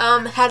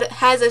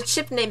 has a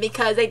ship name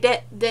because they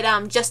did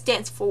Just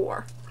Dance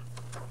 4.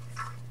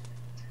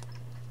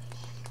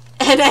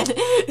 And then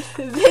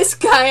this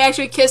guy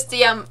actually kissed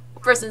the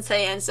person's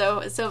hand, so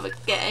it's sort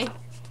of gay.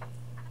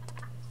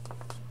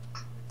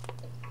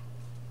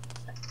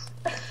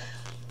 I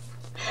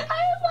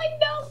have like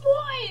no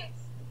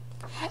points.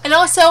 And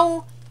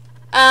also,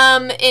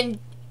 in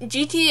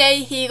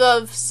GTA, he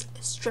loves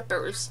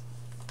strippers.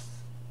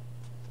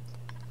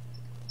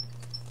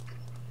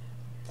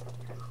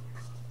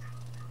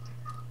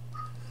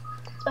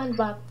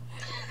 SpongeBob.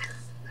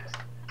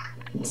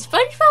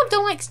 SpongeBob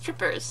don't like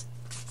strippers.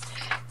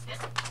 He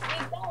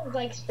does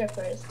like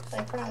strippers,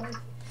 I promise.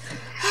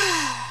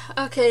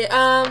 Okay,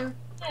 I'm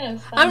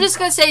just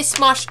gonna say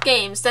Smosh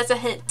Games. That's a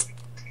hint.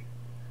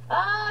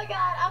 Oh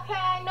God, okay,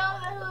 I know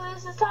who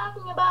this is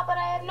talking about, but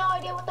I have no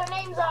idea what their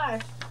names are.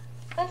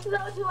 Let's go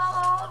to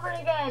all over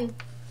again.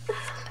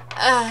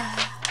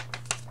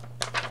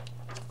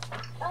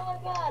 Oh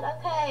God,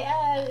 okay,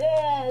 I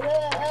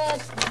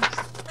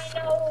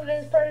know who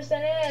this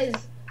person is.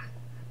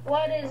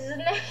 What is his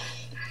name?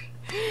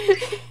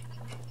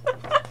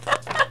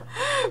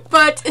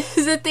 But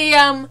is it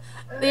the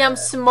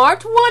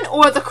smart one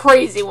or the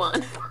crazy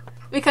one?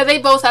 Because they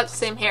both have the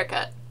same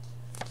haircut.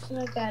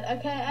 Oh God,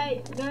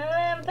 okay,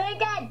 I'm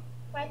thinking.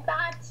 My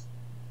thoughts.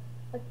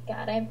 Oh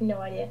God, I have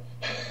no idea.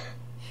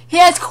 He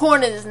has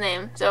corn in his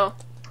name, so.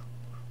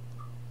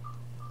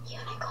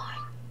 Unicorn.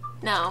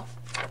 No.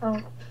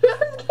 Oh.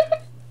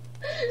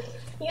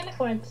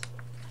 Unicorns.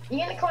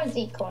 Unicorns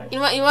eat corn. You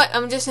know what?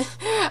 I'm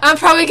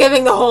probably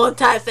giving the whole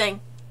entire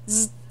thing.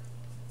 Zzz.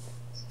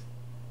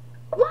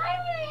 Why would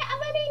I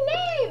have any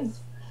names?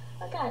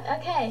 Oh God,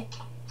 okay.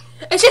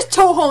 It's just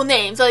two whole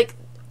names, like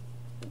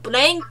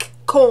blank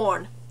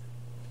corn.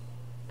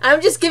 I'm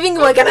just giving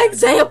you like an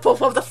example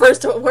of the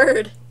first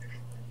word.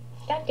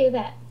 Don't do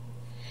that.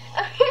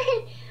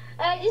 Okay,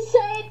 just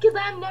say it because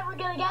I'm never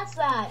gonna guess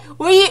that.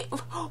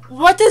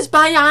 What does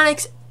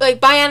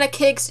bionic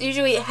kicks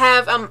usually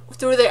have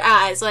through their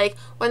eyes, like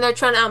when they're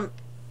trying to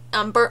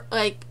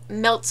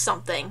melt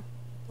something?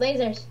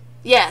 Lasers.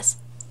 Yes.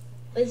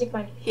 Laser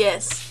corn.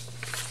 Yes.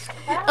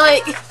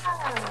 Like,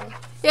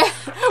 yeah.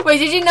 Wait,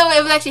 did you know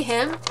it was actually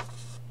him?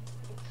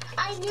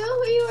 I knew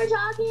who you were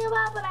talking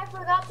about, but I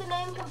forgot the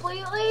name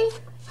completely.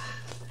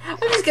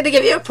 I'm just gonna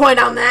give you a point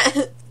on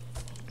that.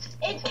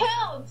 It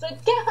counts. It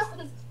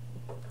counts.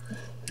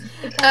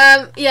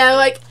 Yeah,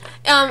 like,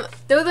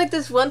 there was like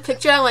this one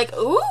picture. I'm like,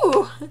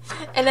 ooh,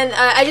 and then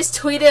I just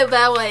tweeted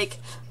about like,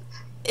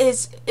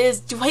 is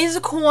Dwayne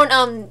the Corn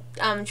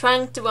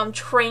trying to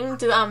train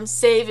to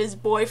save his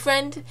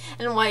boyfriend,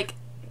 and I'm like,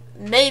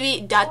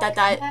 maybe ...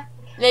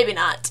 maybe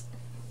not.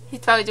 He's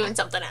probably doing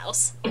something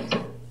else.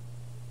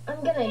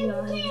 I'm gonna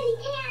ignore him.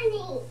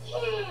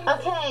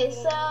 Okay,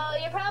 so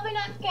you're probably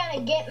not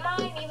gonna get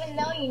mine, even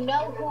though you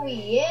know who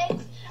he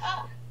is.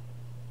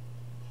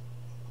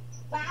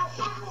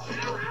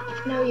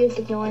 No use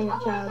ignoring the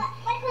child.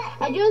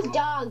 I do his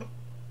dog.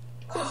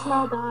 It's a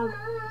small dog.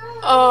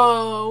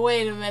 Oh,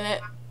 wait a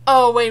minute.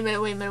 Oh, wait a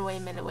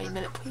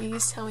minute.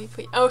 Please tell me,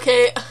 please.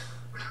 Okay.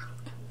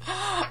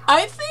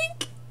 I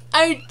think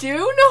I do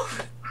know,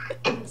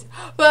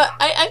 but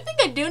I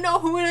think I do know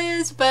who it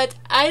is, but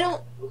I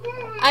don't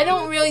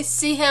really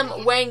see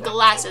him wearing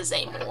glasses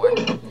anymore.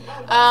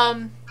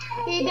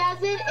 He does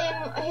it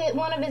in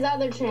one of his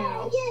other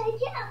channels.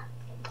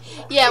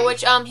 Yeah,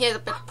 which he has a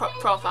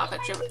profile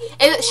picture. Is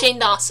it Shane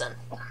Dawson?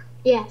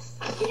 Yes.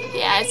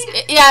 Yeah,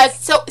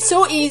 it's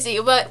so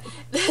easy, but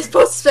they're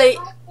supposed to say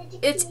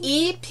it's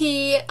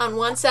EP on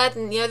one side,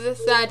 and the other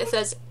side it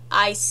says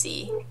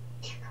IC.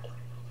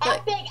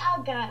 Epic!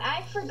 Oh god,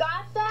 I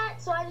forgot that,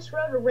 so I just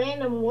wrote a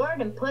random word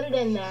and put it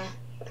in there.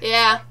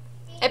 Yeah.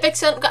 Epic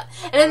Sun,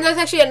 and then there's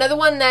actually another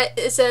one that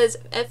it says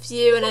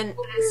FU and then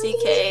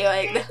CK,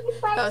 like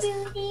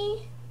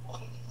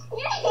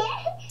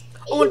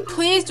Oh, and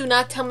please do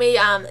not tell me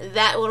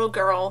that little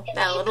girl,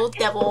 that little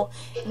devil,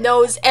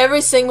 knows every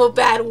single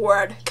bad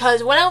word.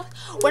 Cause when I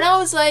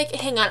was like,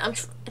 hang on, I'm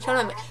trying to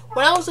remember.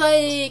 When I was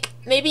like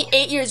maybe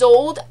 8 years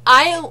old,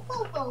 8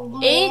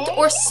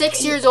 or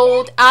 6 years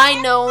old,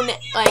 I known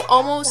like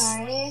almost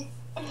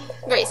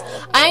Grace.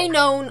 I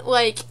known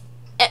like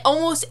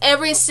almost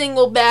every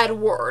single bad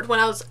word when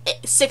I was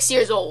 6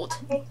 years old.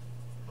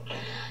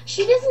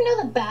 She doesn't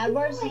know the bad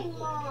words.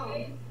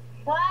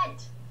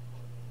 What?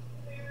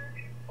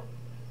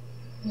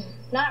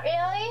 Not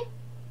really?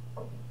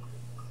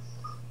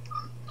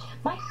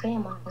 My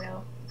family,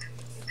 though.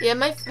 Yeah,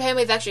 my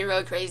family's actually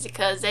really crazy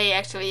because they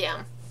actually,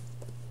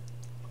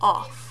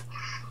 off.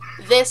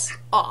 This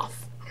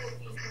off.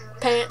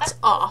 Pants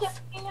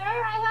off. I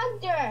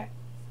hugged her.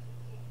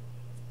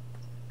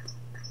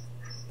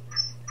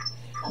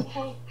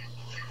 Okay.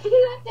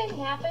 That didn't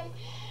happen.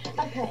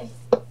 Okay.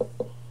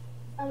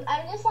 I'm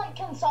just like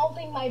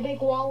consulting my big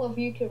wall of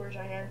YouTubers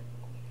right here.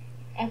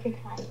 Every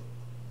time.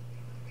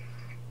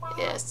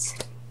 Yes.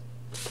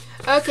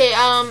 Okay,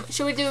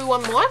 should we do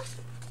one more?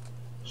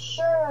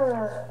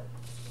 Sure.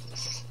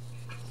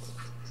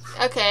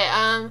 Okay,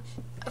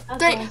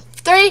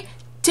 3,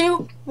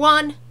 2,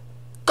 1,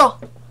 go.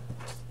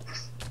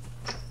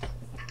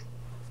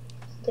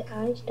 The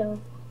eyes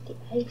don't. The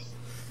eyes.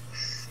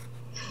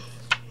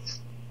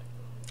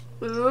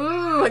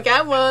 Ooh, I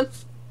got one.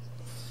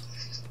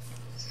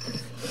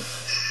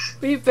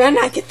 We better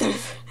not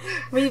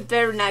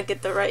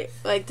get the right,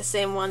 like the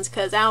same ones,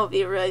 cause I would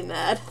be really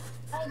mad.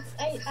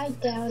 I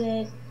doubt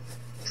it.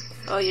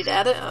 Oh, you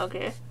doubt it?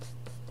 Okay.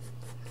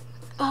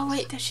 Oh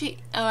wait, does she?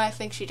 Oh, I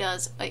think she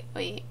does.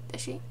 Wait,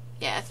 does she?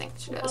 Yeah, I think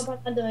she does. I'm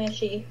not doing a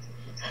she.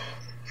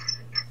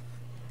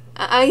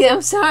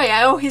 I'm sorry.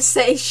 I always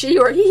say she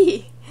or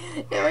he.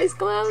 It always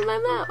comes out of my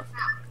mouth.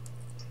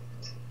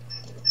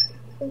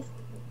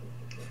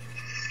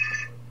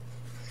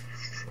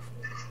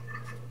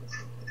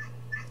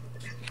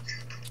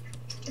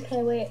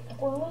 Okay, wait.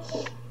 What was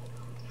it?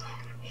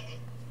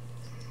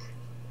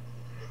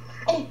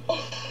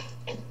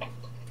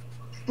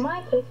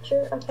 My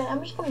picture. Okay,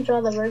 I'm just gonna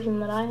draw the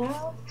version that I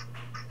have.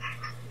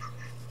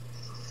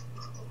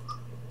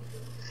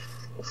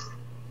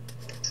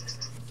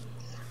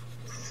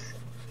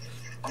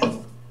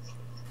 Okay.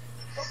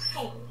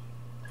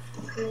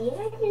 Maybe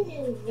I can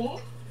do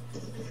this.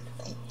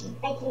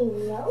 I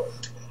can go.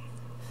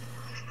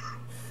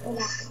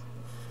 Okay.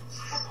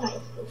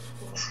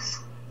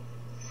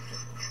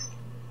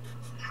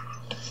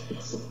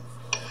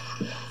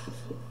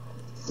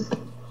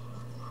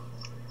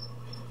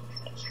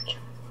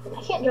 I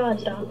can't draw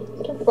his dog.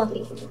 It's too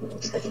fluffy.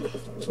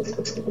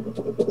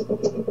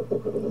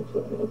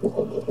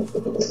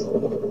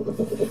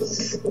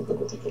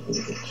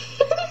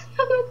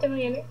 I'm not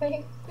doing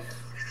anything.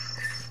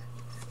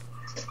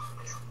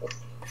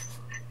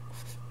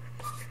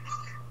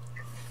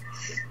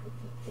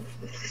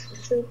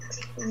 To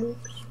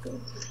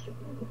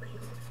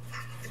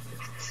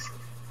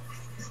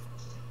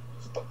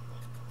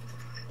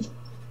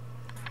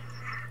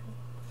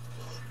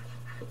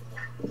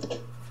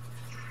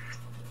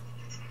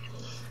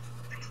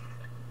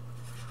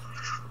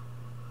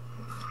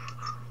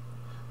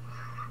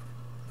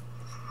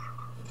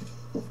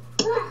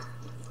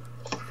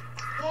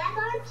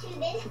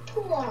this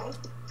pool.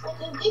 I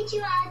can get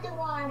you out of the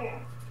water.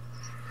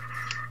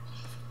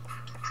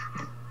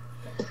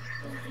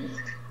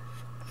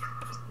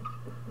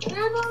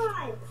 Come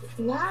on.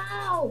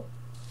 No.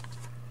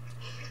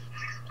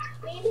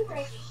 Maybe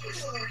like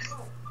sure.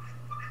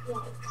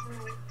 Yeah.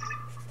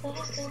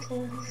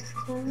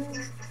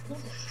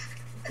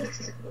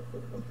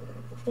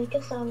 Make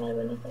a sound out of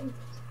anything.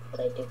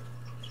 What I do.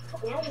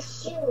 Now the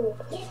shoe.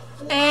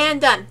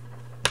 And done.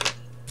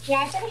 Yeah,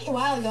 I finished a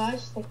while ago. I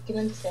was just like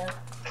doing stuff.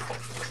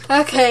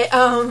 Okay,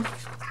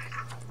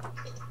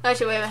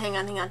 actually, wait, hang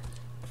on.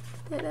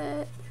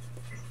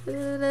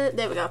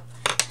 There we go.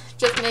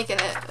 Just making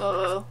it,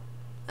 oh,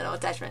 no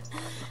attachment.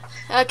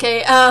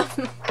 Okay,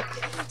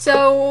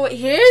 so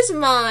here's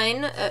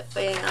mine.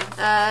 Wait, hang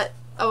on.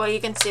 Oh, well,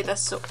 you can see the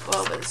sword,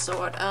 with the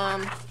sword.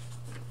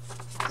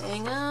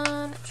 Hang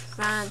on,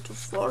 trying to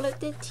fold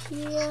it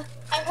here.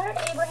 I heard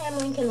Abraham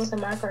Lincoln was a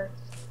marker.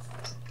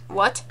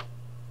 What?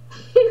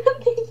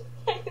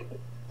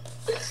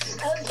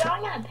 I was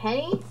drawing on a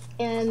penny,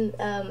 and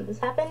this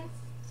happened.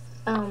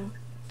 Oh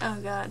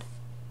God.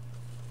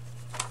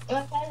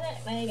 What size is it?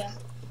 There you go.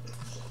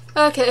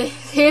 Okay,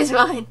 here's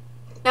mine.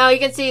 Now you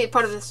can see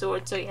part of the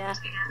sword, so yeah.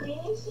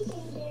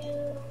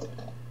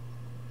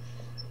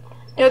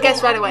 You'll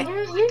guess right away.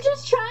 You're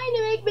just trying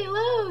to make me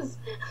lose.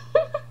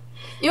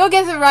 You'll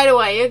guess it right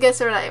away. You'll guess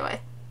it right away.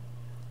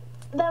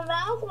 The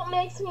mouth what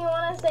makes me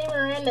want to say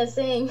Miranda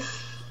sing.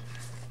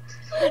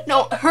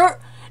 No, her.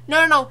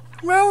 No. Now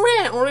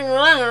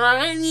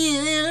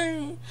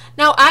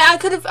I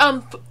could have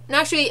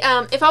actually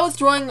if I was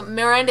drawing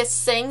Miranda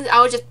sings,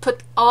 I would just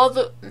put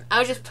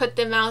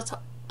the mouth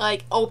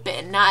like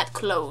open, not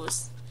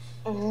closed.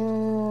 God.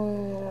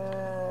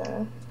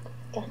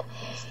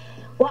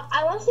 Well,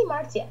 I want to see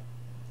Marcia.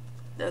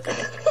 Look at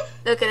it.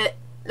 Look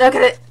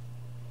at it.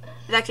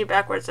 It's actually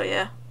backwards, so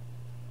yeah.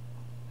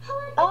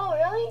 Oh,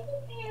 really?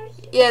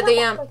 Yeah,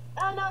 the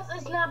Oh no,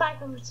 it's not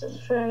backwards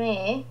for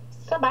me.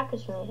 It's not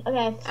backwards for me.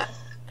 Okay.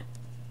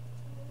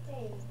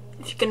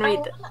 If you can read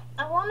it.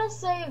 I want to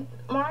say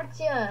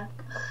Marcia.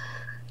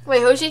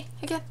 Wait, who's she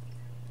again?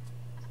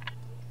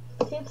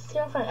 It's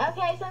girlfriend.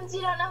 Okay, since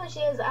you don't know who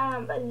she is,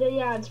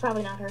 yeah, it's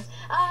probably not her.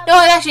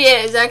 No, it actually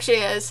is.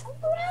 Really?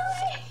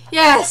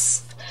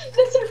 Yes.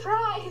 The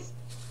surprise.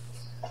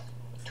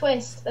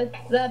 Twist.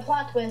 The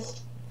plot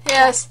twist.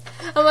 Yes.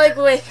 I'm like,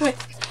 wait. I'm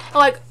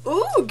like,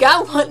 ooh,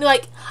 got one.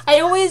 Like, I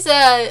always,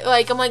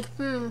 I'm like,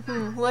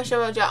 what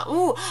should I draw?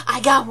 Ooh, I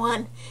got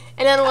one.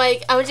 And then,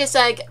 like, I would just,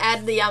 like,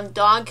 add the,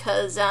 dog,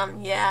 because,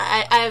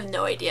 yeah, I have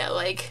no idea.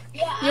 Like,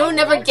 Yeah, you'll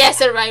never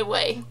guess it right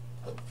away.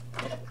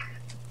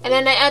 And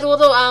then I add a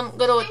little, I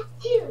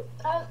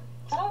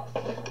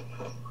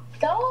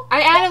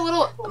add a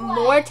little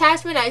more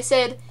attachment. I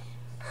said,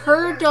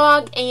 her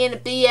dog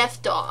and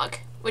BF dog,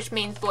 which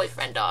means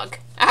boyfriend dog.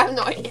 I have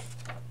no idea.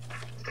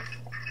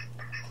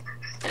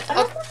 I don't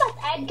know if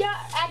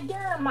that's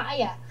Edgar or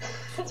Maya.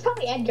 It's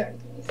probably Edgar.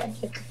 But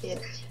yeah,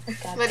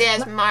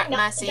 it's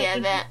Marcia,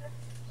 that.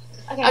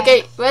 Okay.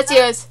 Okay, what's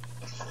yours?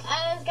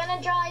 I was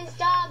gonna draw his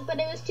dog, but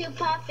it was too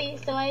puffy,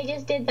 so I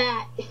just did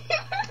that.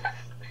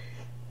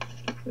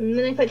 And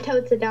then I put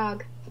Toad's a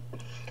dog.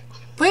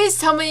 Please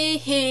tell me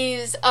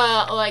he's,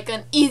 like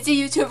an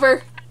easy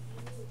YouTuber.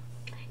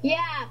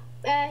 Yeah,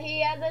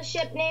 he has a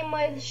ship name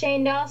with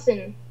Shane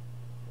Dawson.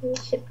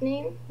 His ship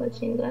name? What's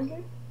Shane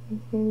Dawson?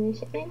 His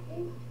ship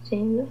name?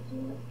 Shane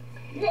Dawson.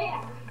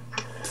 Yeah.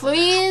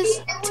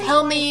 Please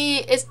tell me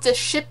it's the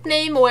ship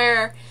name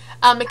where,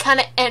 it kind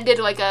of ended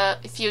like a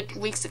few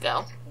weeks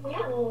ago.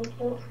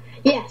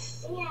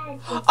 Yes.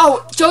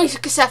 Oh, Joey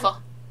Casefa.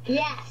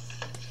 Yes.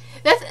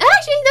 That's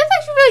actually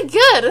really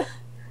good.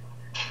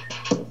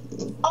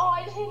 Oh,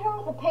 I just hit her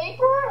with a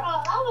paper?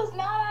 Oh, that was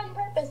not on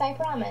purpose, I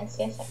promise.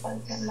 Yes, I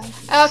was.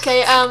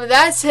 Okay,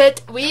 that's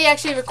it. We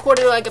actually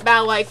recorded like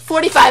about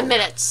 45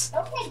 minutes.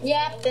 Okay.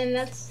 Yep, then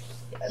that's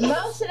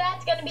most of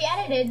that's gonna be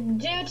edited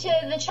due to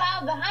the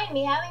child behind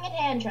me having a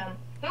tantrum.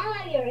 I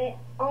love your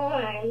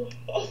arm.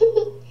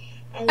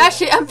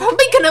 Actually, I'm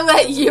probably gonna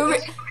let you.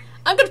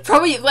 I'm gonna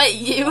probably let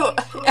you.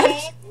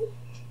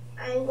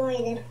 I'm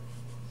going to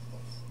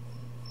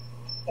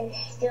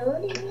still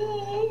do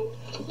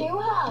it. You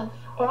have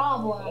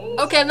problems.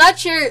 Okay, I'm not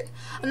sure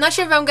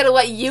if I'm gonna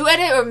let you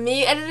edit or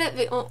me edit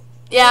it.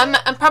 Yeah,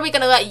 I'm probably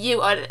gonna let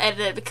you edit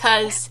it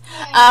because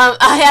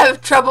I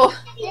have trouble.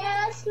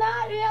 Yeah, that's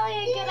not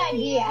really a good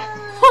idea.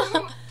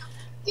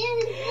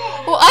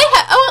 Well,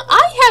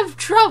 I have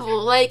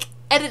trouble like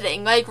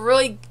editing like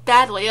really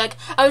badly. Like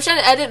I was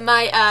trying to edit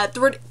my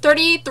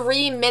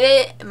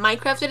 33-minute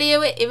Minecraft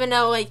video, even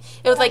though like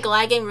it was like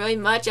lagging really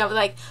much. I was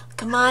like,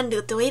 come on,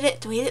 delete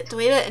it,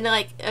 and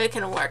like it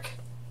couldn't work.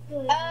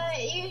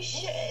 You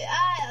should.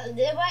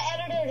 What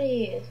editor do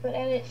you use? What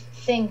edit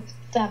thing?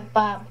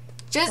 Bob.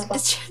 Just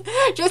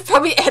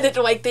probably edit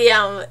like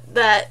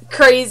that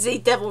crazy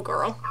devil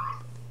girl.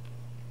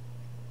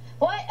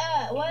 What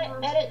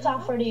edit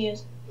software do you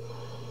use?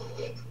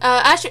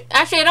 Actually,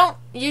 I don't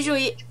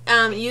usually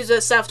use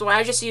a software.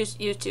 I just use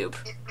YouTube.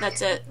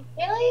 That's it.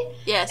 Really?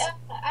 Yes.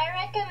 I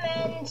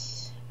recommend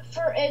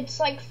it's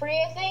like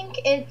free. I think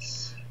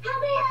it's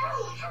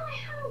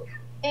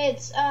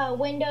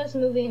Windows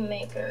Movie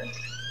Maker.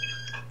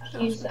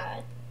 Use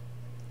that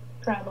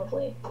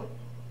probably.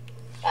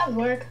 That would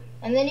work.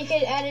 And then you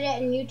could edit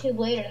it in YouTube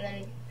later and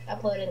then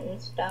upload it and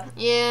stuff.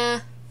 Yeah.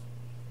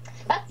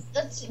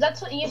 That's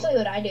usually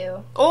what I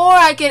do. Or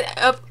I could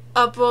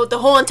upload the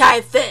whole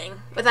entire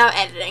thing without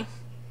editing.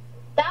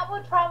 That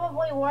would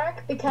probably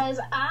work because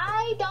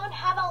I don't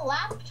have a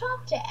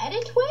laptop to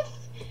edit with.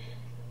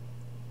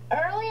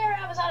 Earlier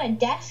I was on a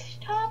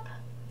desktop.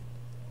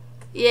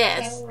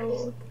 Yes.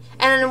 And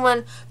then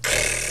when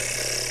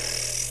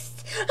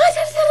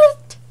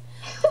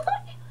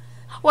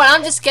well,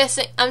 I'm just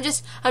guessing. I'm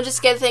just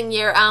guessing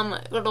your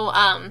little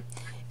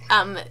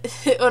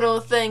little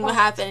thing will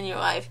happen in your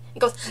life. It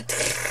goes.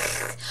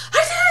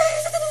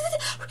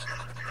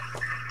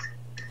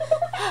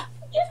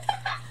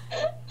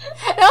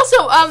 And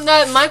also,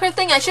 the Minecraft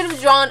thing, I should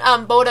have drawn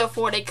Boda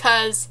for it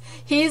because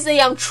he's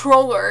a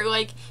troller.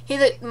 Like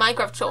he's a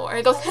Minecraft troller.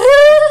 He goes.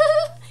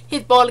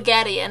 He's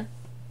Bulgarian.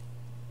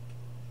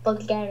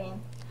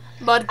 Bulgarian.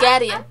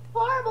 I'm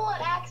horrible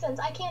at accents.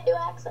 I can't do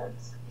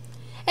accents.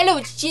 Hello,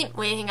 it's Jim.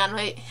 Wait, hang on.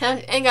 Hey,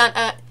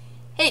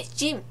 it's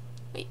Jim.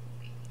 Wait.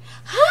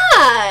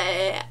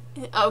 Hi.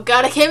 Oh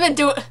God, I can't even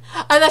do it.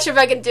 I'm not sure if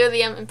I can do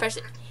the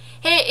impression.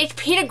 Hey, it's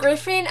Peter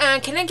Griffin.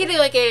 Can I get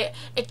like a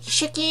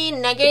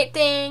chicken nugget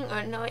thing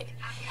or no?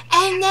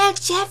 And now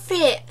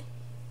Jeffrey.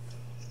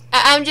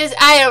 I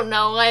don't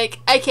know. Like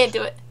I can't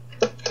do it.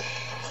 The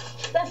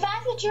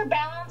fact that you're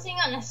balancing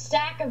on a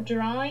stack of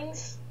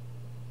drawings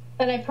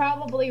that I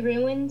probably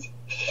ruined.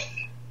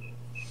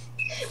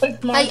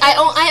 With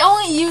I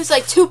only use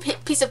like 2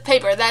 pieces of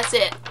paper. That's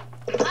it.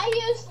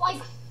 I used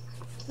like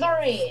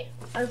 3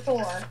 or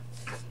 4.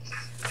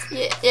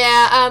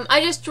 Yeah.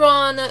 I just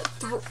drawn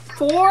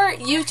 4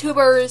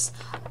 YouTubers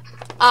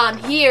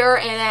here,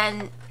 and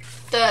then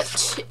the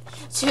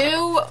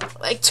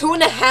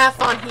 2.5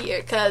 on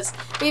here, because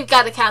we've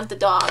got to count the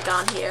dog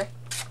on here.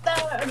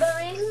 The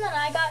reason that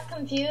I got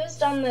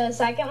confused on the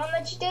second one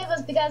that you did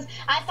was because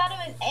I thought it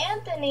was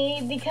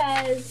Anthony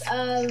because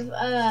of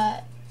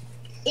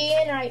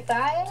Ian right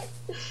by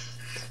it.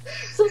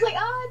 So I was like,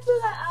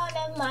 oh,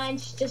 never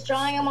mind. She's just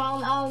drawing them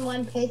all in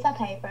one piece of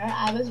paper.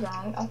 I was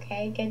wrong.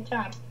 Okay, good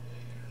job.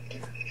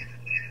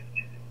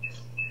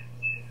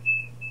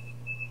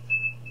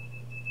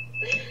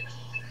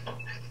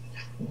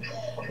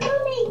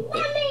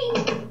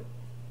 Mommy!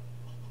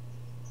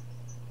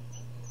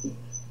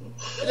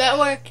 Did that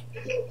work?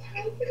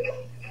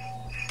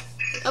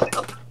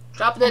 Oh,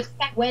 dropped it.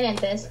 I win at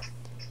this.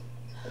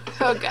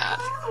 Oh God.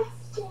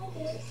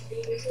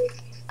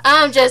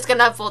 I'm just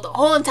gonna upload the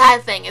whole entire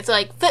thing. It's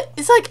like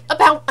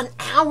about an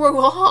hour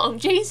long.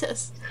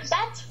 Jesus.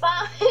 That's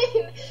fine.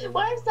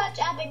 We're such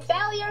epic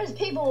failures.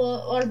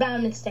 People are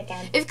bound to stick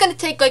in. It's gonna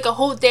take like a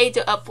whole day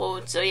to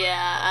upload. So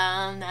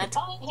yeah, that's.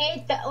 I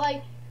hate that.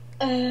 Like,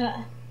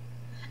 I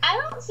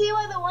don't see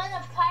why the one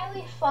of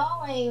Kylie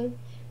falling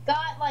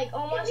got like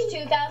almost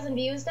 2,000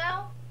 views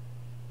now.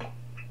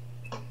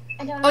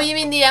 I don't know. Oh, you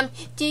mean the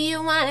do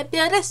you wanna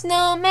build a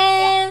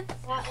snowman?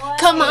 Yeah,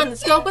 Come on,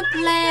 let's go and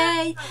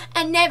play.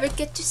 I never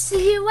get to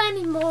see you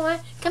anymore.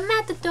 Come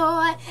out the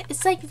door.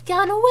 It's like you've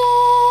gone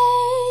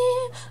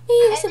away. We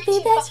used to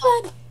be best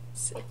friends.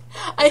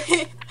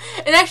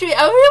 And actually,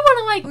 I really want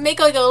to like make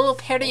like a little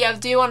parody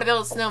of "Do you want to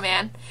build a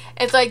snowman?"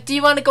 It's like, "Do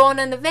you want to go on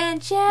an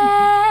adventure?"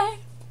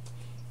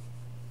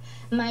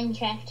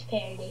 Minecraft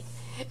parody.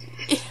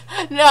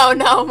 No,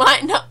 not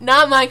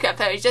Minecraft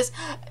parody. Just.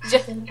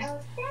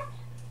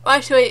 Well,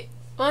 actually,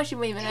 wait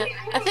a minute.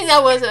 I think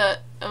that was a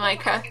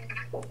Minecraft,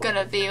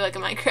 gonna be like a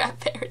Minecraft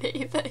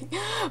parody thing.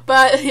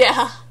 But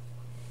yeah.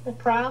 The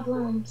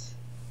problems.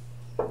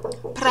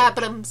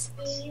 Problems.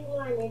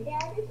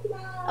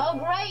 Oh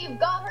great, you've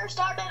got her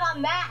started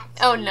on that.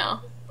 Oh no.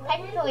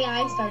 Technically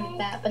I started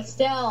that, but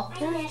still.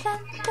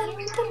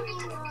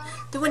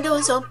 The window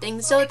is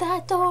opening, so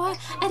that door,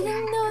 I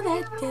didn't know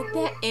that they're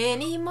there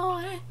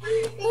anymore.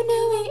 Who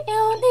knew we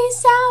owned these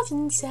sounds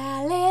in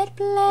salad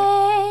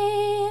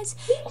place?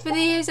 For the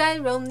years I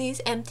roamed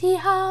these empty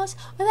halls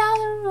without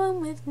a room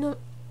with no.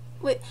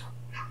 Wait,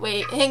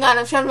 hang on,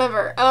 I'm trying to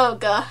remember. Oh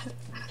god.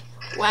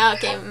 Wow, I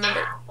can't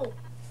remember. Ow!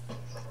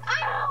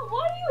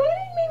 What are you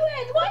hitting me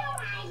with? Why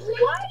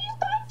are you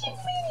touching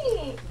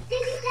me?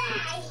 Give it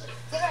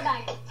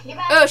back. Give it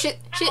back. Oh shit.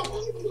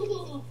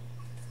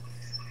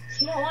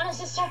 You don't want a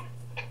sister?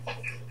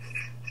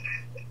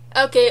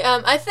 Okay,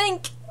 I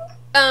think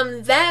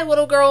that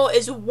little girl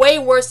is way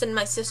worse than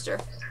my sister.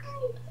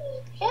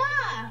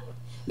 Yeah.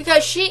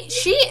 Because she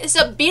is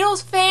a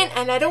Beatles fan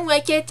and I don't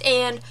like it,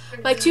 and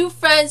my 2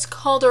 friends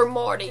called her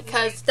Morty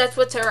because that's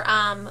what her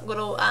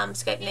little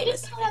Skype name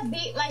is. I just kind of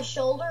beat my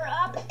shoulder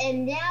up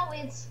and now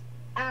it's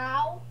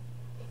ow.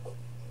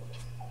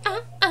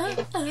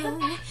 It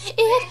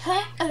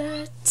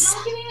hurts.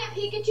 Don't give me that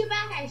Pikachu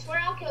back, I swear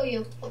I'll kill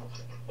you.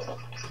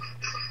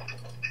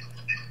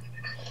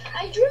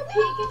 I drew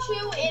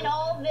Pikachu in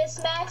all this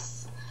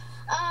mess.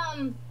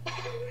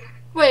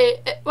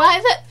 Wait, why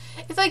is it?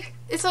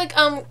 It's like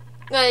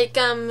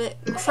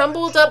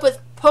crumbled up with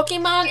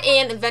Pokemon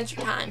and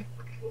Adventure Time.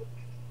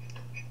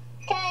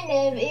 Kind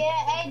of,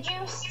 yeah. I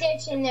drew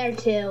Stitch in there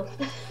too.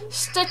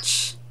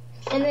 Stitch.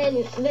 And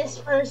then this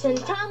person,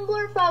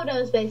 Tumblr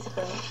photos,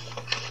 basically.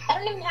 I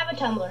don't even have a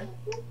Tumblr.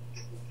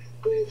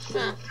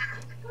 Huh.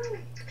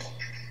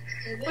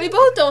 We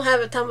both don't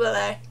have a Tumblr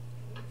there.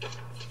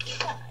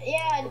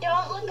 Yeah,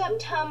 don't look up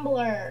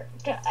Tumblr.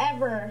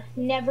 Ever.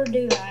 Never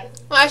do that.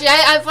 Well, actually,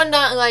 I've went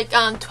on like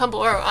on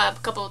Tumblr a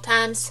couple of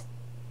times.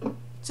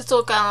 Just to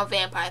look on a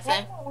vampire I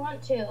thing. don't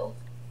want to.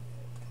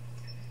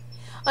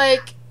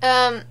 Like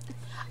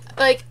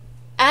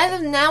as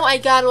of now, I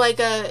got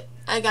a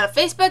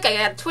Facebook, I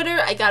got a Twitter,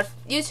 I got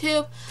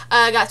YouTube,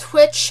 I got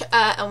Twitch.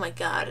 Oh my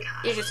God,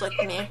 you're just like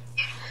me.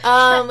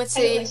 Let's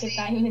see.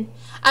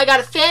 I got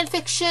a fan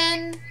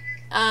fiction.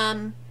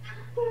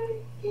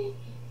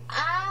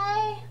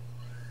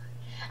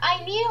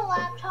 I need a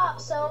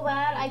laptop so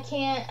bad. I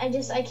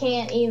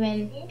can't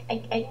even.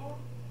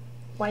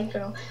 White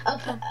girl.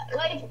 Okay,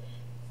 like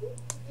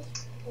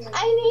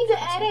I need to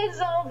edit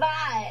so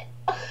bad.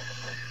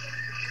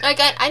 Like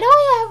I know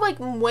I have like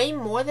way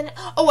more than.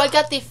 Oh, I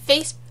got the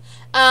Facebook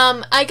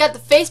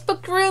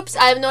groups.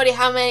 I have no idea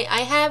how many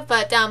I have,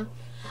 but I'm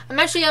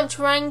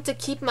trying to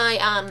keep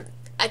my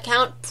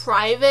account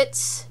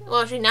private.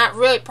 Well, actually not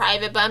really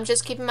private, but I'm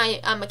just keeping my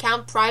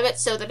account private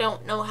so they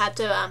don't know how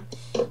to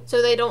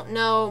so they don't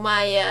know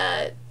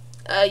my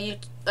my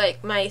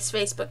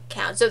Facebook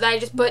account. So I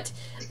just put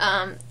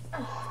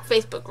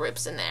Facebook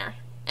groups in there,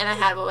 and I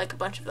have like a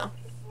bunch of them.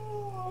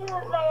 Oh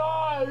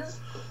my eyes.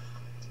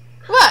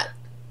 What?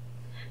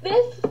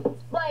 This,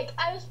 like,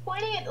 I was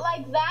pointing it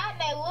like that,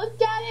 and I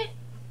looked at it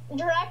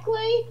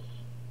directly.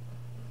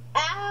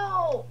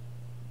 Ow!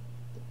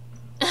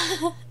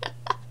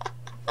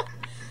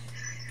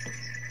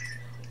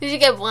 Did you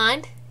get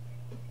blind?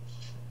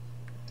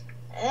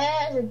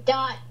 There's a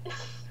dot.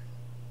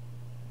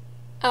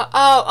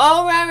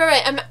 Oh,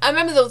 right. I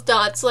remember those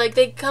dots. Like,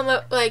 they come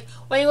up, like,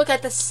 when you look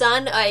at the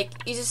sun, like,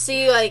 you just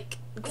see, like,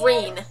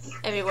 green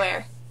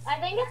everywhere. I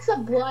think it's the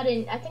blood,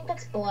 I think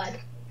that's blood.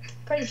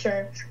 Pretty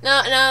sure.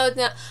 No.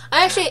 That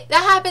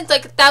happens,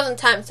 like, 1,000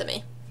 times to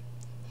me.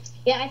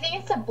 Yeah, I think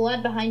it's the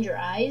blood behind your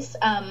eyes.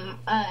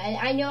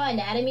 I know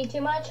anatomy too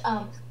much.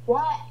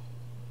 What?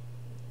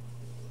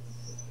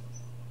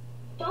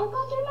 Don't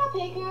go through my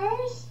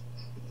pictures.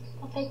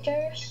 My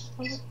pictures.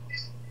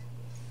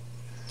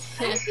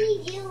 I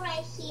see you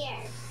right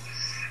here.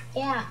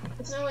 Yeah,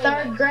 it's No, wait,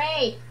 third no.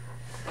 grade.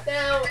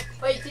 Now,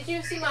 wait, did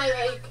you see my,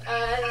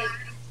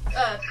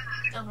 oh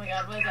my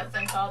God, what is that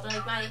thing called?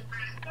 Like, my,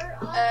 Are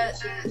all the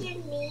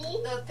children me?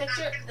 the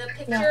picture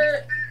No.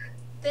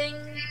 thing,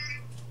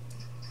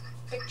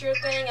 I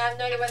have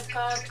no idea what it's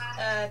called,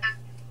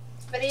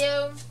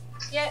 video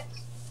yet?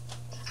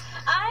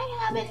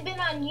 I haven't been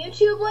on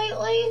YouTube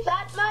lately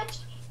that much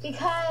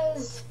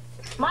because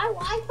my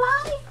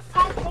Wi-Fi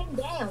has been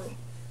down.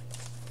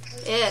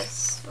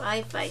 Yes,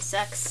 Wi-Fi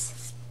sucks.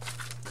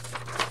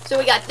 So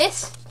we got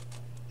this.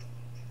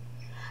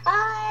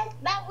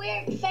 That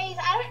weird face.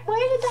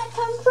 Where did that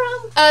come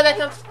from?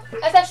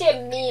 That's actually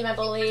a meme, I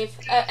believe.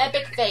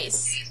 Epic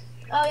face.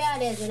 Oh yeah,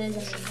 it is. It is a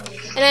meme.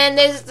 And then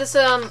there's this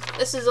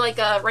is like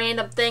a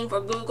random thing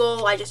for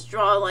Google. I just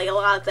draw like a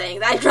lot of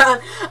things. I draw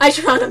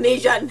an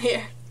amnesia in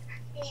here.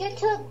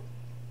 YouTube.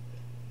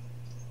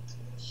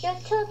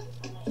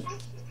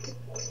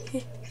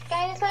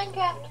 Guys,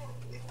 Minecraft.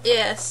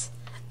 Yes.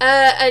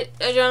 I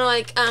draw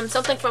like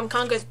something from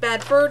Conker's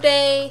Bad Fur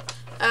Day.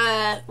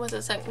 What's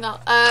the second called?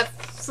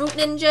 Fruit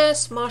Ninja,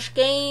 Smosh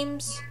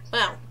Games.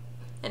 Well,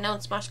 I know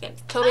it's Smosh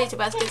Games. Toby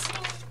Tabascus.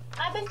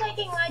 I've been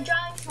taking my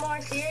drawings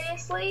more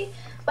seriously,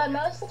 but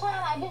most of the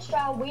time I just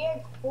draw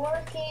weird,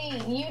 quirky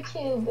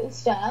YouTube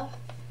stuff.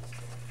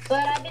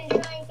 But I've been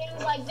doing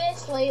things like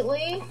this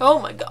lately. Oh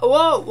my God!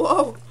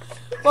 Whoa!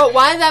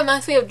 Why did that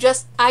remind me of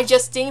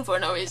Justine for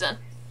no reason?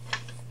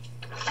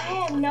 I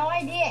have no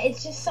idea.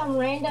 It's just some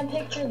random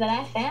picture that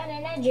I found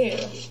and I drew.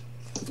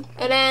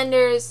 And then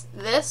there's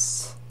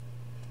this.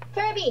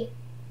 Kirby.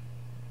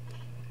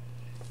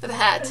 With a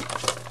hat.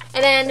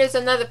 And then there's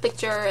another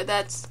picture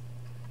that's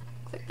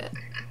like that.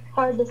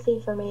 Hard to see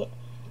for me.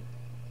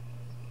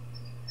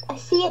 I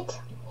see it.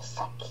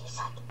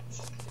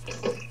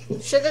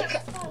 Sugar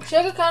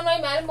Conway,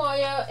 Madame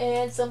Mario,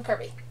 and some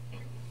Kirby.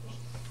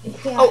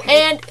 Yeah. Oh,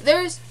 and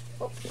there's.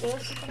 All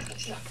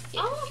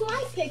of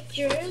my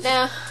pictures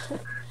Now.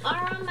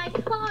 are on my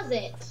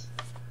closet.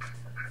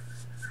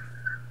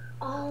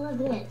 All of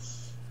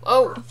this.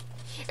 Oh.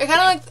 It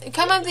kind of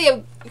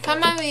like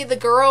the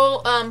girl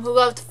who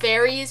loved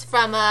fairies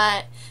from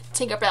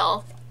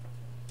Tinkerbell,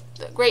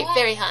 the Great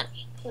Fairy Hunt.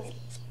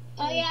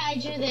 Oh yeah, I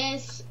drew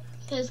this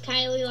because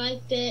Kylie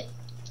liked it.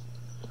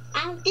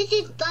 This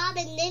is Bob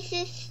and this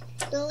is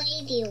the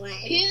lady one.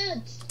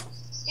 Kids.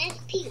 That's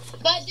Pete.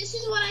 But this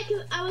is what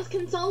I was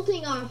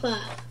consulting off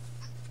of.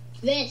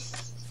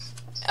 This.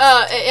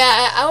 Oh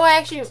yeah. I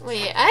actually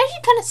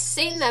kind of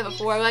seen that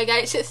before. Like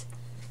I just.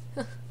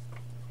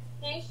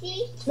 I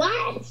see.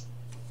 What?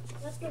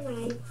 What's the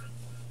one?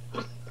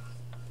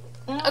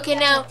 Okay,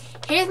 now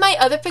here's my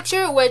other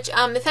picture, which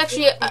it's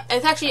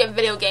actually a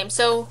video game.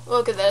 So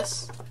look at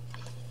this.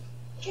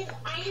 Because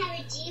I have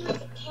a G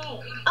with a K.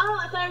 Oh,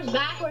 I thought it was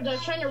backwards. I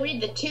was trying to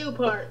read the 2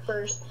 part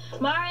first.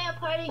 Mario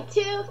Party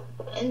 2,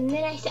 and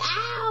then I said,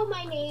 ow,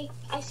 my knee.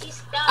 I see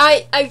stuff.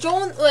 I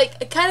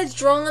kind of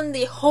drawn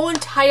the whole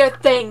entire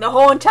thing, the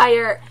whole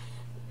entire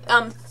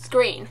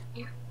screen.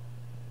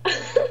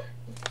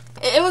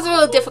 It was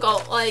really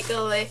difficult, like,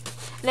 really.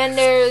 And then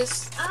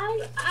there's...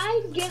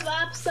 I give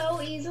up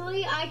so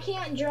easily. I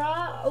can't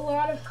draw a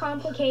lot of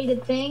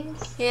complicated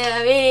things. Yeah,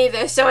 me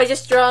neither. So I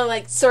just draw,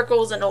 like,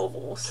 circles and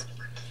ovals.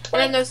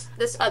 And then there's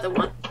this other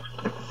one.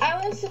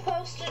 I was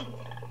supposed to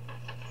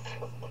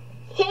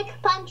kick,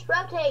 punch,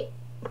 rotate.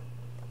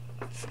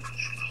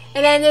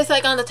 And then there's,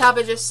 like, on the top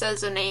it just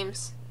says the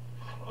names.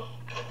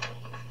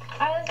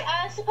 I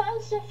was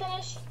supposed to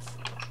finish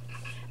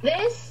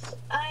this.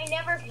 I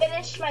never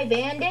finished my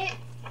bandit.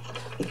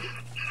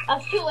 I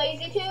was too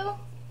lazy to.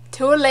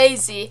 Too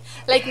lazy.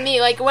 Like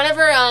me. Like,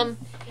 whenever I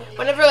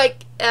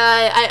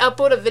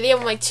upload a video,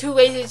 I'm, like, too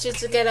lazy just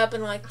to get up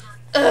and, like,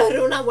 I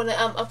do not want to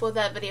upload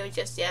that video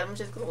just yet. I'm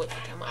just going to wait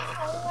for tomorrow.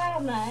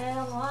 Oh, man,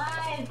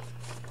 alive.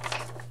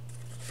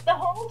 The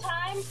whole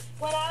time,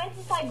 when I was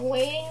just, like,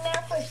 waiting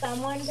there for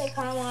someone to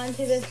come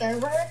onto the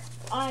server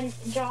on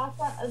draw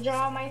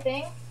my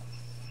thing,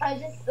 I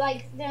was just,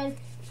 like, doing,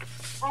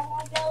 I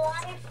have no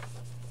life.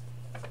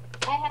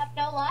 I have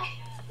no life.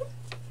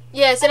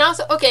 Yes, and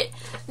also, okay,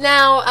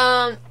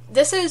 now,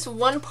 this is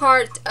one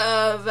part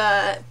of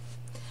my,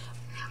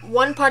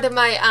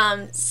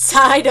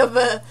 side of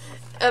a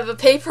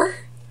paper.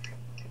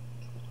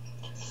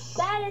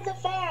 That is a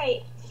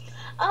fairy.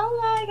 Oh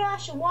my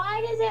gosh,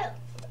 why does it...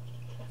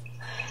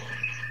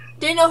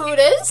 Do you know who it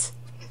is?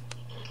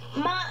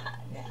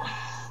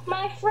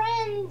 My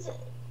friends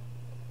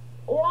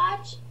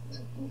watch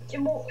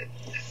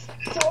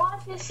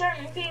with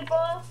certain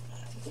people,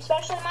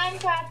 especially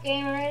Minecraft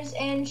gamers,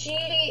 and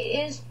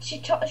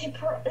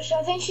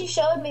I think she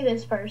showed me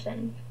this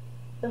person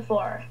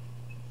before.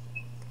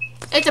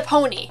 It's a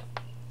pony.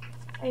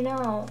 I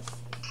know.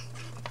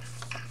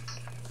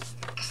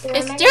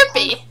 It's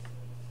Derpy.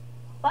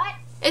 What?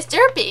 It's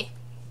Derpy.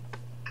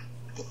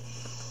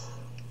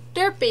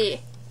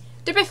 Derpy.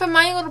 Derpy from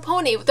My Little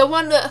Pony. The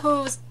one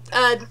who's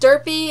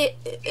Derpy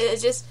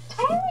is just...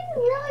 I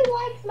really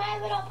liked My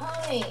Little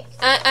Pony.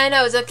 I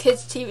know, it's a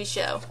kids' TV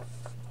show.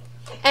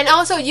 And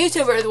also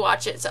YouTubers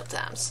watch it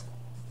sometimes.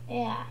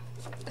 Yeah.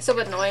 It's so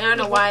annoying. I don't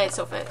know why it's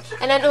so fun.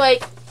 And then,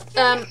 like,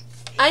 I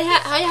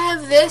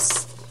have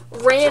this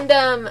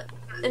random...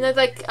 And there's,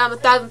 like,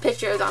 1,000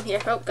 pictures on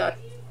here. Oh, God.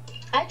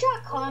 I draw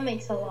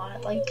comics a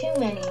lot, like too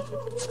many.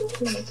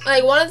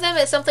 Like, one of them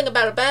is something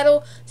about a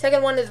battle.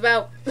 Second one is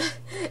about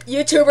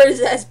YouTubers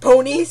as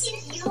ponies.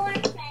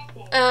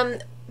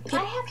 And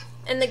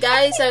the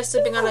guys are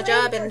sleeping on a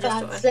job and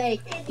just. And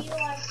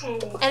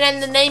then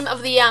the name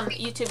of the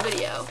YouTube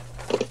video.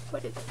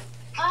 What is it?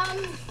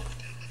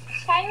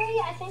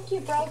 Kylie, I think you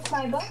broke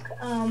my book.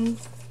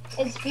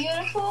 It's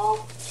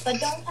beautiful, but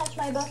don't touch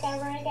my book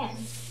ever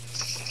again.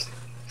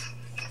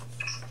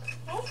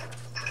 Okay?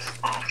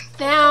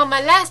 Now,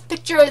 my last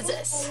picture is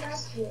this.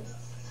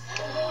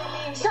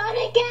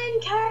 Sonic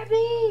and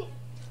Kirby!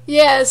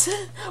 Yes.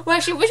 Well,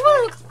 actually, which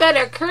one looks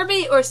better,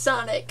 Kirby or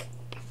Sonic?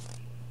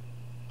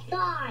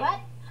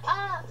 What?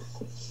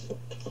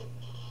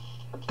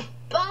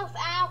 Both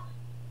out.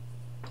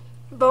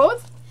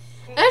 Both?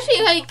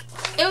 Actually, like,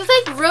 it was,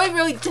 like, really,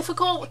 really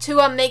difficult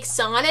to make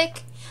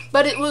Sonic,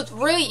 but it was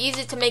really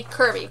easy to make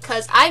Kirby,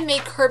 because I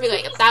made Kirby,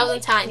 like,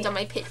 1,000 times on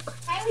my paper.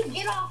 Kylie,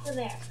 get off of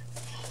there.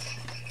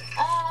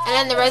 And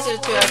then the rest of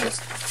the two are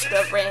just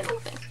a random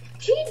thing.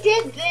 She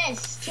did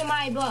this to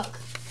my book.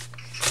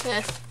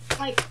 Yeah.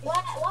 Like,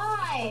 what?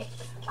 Why?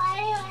 Why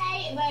do you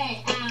hate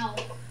me? Ow.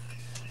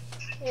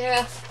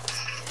 Yeah.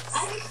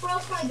 I just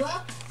broke my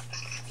book.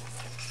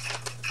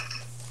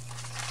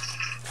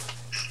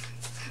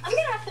 I'm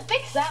gonna have to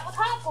fix that with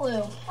hot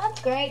glue. That's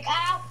great.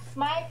 Ow.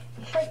 My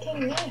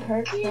freaking knee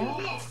hurts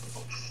now.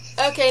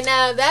 Okay,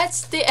 now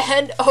that's the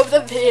end of the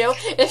video.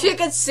 If you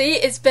can see,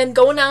 it's been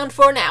going on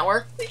for an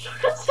hour.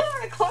 I'm still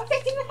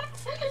recording that.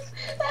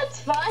 That's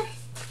fun.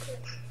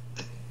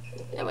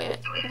 Yeah, wait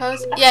a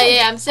minute.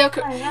 Yeah, I'm still...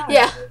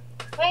 Yeah.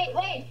 Wait.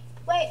 Okay.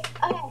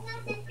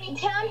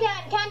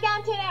 Count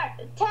down to there.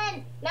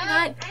 10,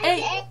 9,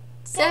 8,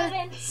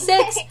 7,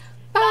 6,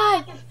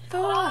 5,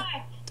 4,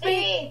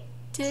 3,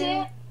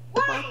 2,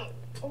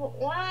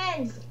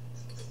 1.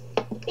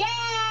 Yay!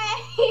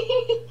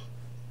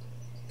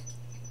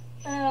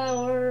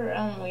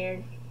 I'm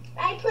weird.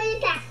 I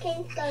played that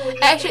game so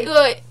Actually,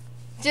 wait.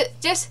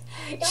 Just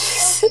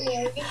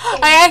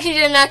I actually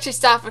didn't actually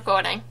stop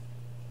recording.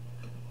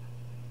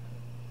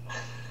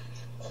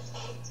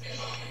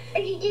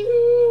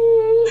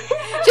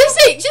 Just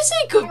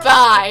say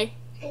goodbye.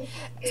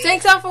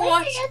 Thanks all for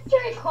watching. What do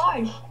you use to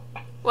record?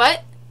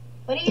 What?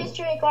 What do you use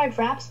to record,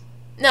 Fraps?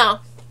 No.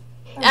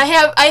 I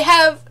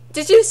have.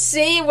 Did you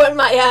see what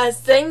my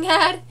thing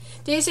had?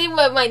 Do you see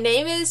what my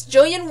name is?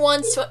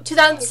 Julian1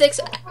 2006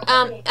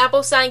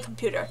 Apple signed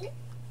computer.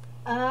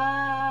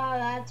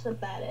 That's what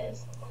that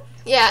is.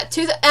 Yeah,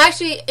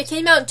 actually it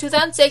came out in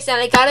 2006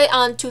 and I got it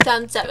on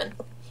 2007.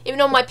 Even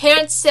though my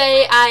parents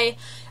say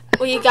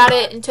we got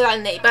it in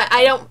 2008, but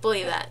I don't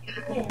believe that.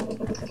 I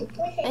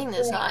think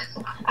that's not.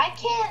 I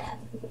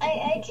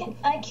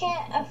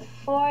can't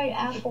afford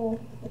Apple.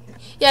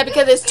 Yeah,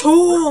 because it's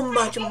too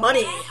much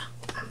money.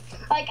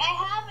 Like I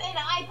have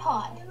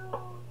iPod.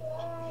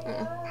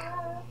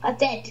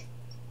 That's it.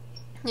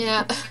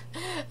 Yeah.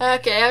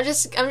 Okay, I'm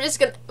just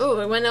gonna. Ooh,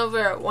 it went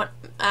over 1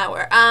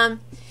 hour.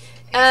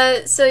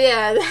 So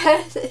yeah,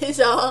 that is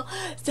all.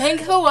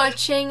 Thanks for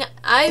watching.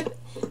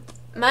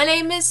 My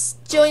name is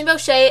Jillian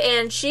Boucher,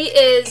 and she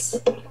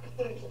is.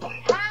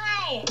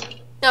 Hi.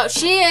 No,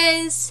 she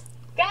is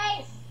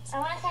Grace. I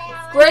want to say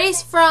hi.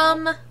 Grace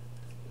from.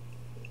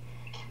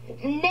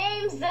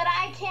 Names that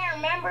I can't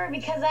remember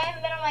because I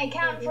haven't been on my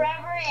account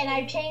forever, and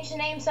I've changed the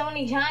name so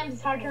many times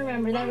it's hard to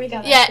remember. There we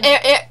go. Yeah,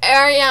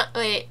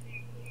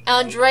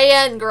 Andrea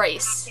and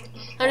Grace.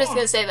 I'm just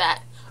gonna say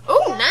that.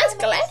 Oh, nice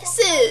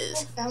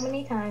glasses. So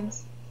many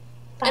times.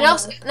 And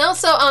also,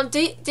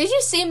 did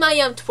you see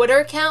my Twitter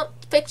account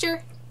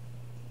picture?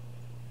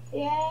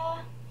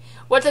 Yeah.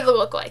 What did it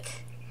look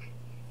like?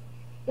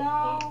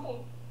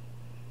 No.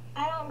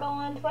 I don't go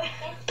on Twitter.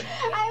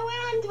 I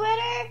went on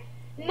Twitter.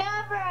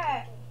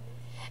 Never.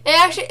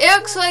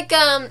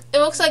 It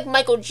looks like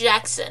Michael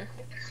Jackson.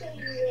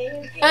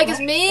 Like it's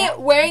me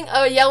wearing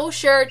a yellow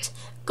shirt,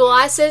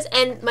 glasses,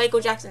 and Michael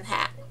Jackson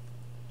hat.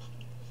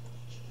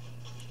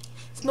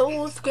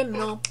 Smooth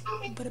criminal.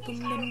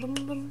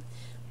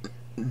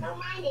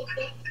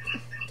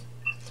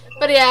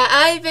 But yeah,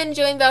 I've been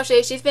Jillian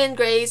Boucher, she's been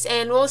Grace,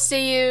 and we'll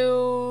see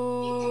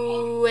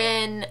you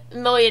in a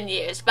million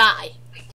years. Bye.